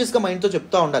కాన్షియస్గా మైండ్తో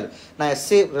చెప్తూ ఉండాలి, నా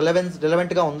ఎస్ఏ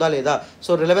రిలవెంట్గా ఉందా లేదా.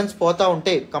 సో రిలవెన్స్ పోతా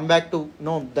ఉంటే come back to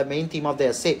know the main theme of the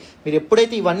essay. మీరు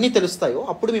ఎప్పుడైతే ఇవన్నీ తెలుస్తాయో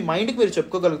అప్పుడు మీ మైండ్కి మీరు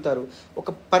చెప్పుకోగలుగుతారు, ఒక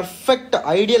పర్ఫెక్ట్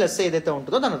ఐడియల్ ఎస్ఏ ఏదైతే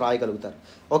ఉంటుందో దాన్ని రాయగలుగుతారు.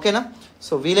 ఓకేనా?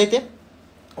 సో వీలైతే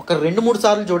ఒక 2-3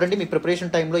 సార్లు చూడండి మీ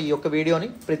ప్రిపరేషన్ టైంలో ఈ యొక్క వీడియోని,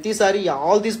 ప్రతిసారి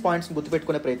ఆల్ దీస్ పాయింట్స్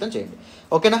గుర్తుపెట్టుకునే ప్రయత్నం చేయండి.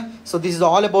 ఓకేనా? So this is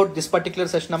all about this particular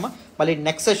session అమ్మ. మళ్ళీ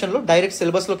నెక్స్ట్ సెషన్లో డైరెక్ట్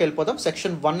సిలబస్లోకి వెళ్ళిపోతాం.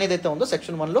 సెక్షన్ 1 ఏదైతే ఉందో,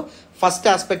 సెక్షన్ 1లో ఫస్ట్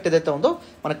ఆస్పెక్ట్ ఏదైతే ఉందో,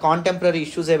 మన కాంటెంపరీ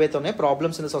ఇష్యూస్ ఏవైతే ఉన్నాయో,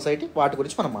 ప్రాబ్లమ్స్ ఇన్ ద సొసైటీ, వాటి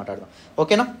గురించి మనం మాట్లాడదాం.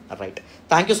 ఓకేనా? Right.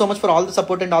 Thank you so much for all the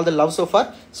support and all the love so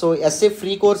far. So SA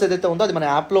free course ఏదైతే ఉందో అది మన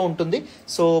యాప్లో ఉంటుంది.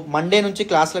 సో మండే నుంచి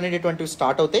క్లాసులు అనేటువంటివి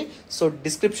స్టార్ట్ అవుతాయి. సో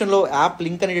డిస్క్రిప్షన్లో యాప్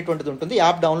లింక్ అనేటువంటిది ఉంటుంది.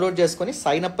 యాప్ డౌన్లోడ్ చేసుకొని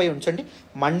సైన్ అప్ అయి ఉంచండి.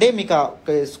 మండే మీకు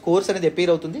కోర్స్ అనేది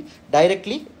అపీర్ అవుతుంది.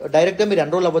 డైరెక్ట్గా మీరు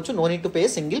ఎన్రోల్ అవ్వచ్చు, no need to pay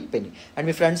single penny. And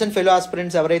me friends and fellow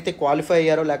aspirants ఎవరైతే క్వాలిఫై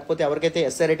అయ్యారో, లేకపోతే ఎవరికైతే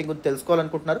ఎస్ఏ రైటింగ్ గురించి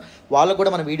తెలుసుకోవాలనుకుంటున్నారో వాళ్ళకు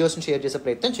కూడా మన వీడియోస్ని షేర్ చేసే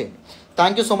ప్రయత్నం చేయండి.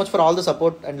 Thank you so much for all the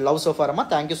support and love so far అమ్మా.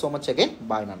 Thank you so much again.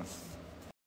 Bye నాన్న.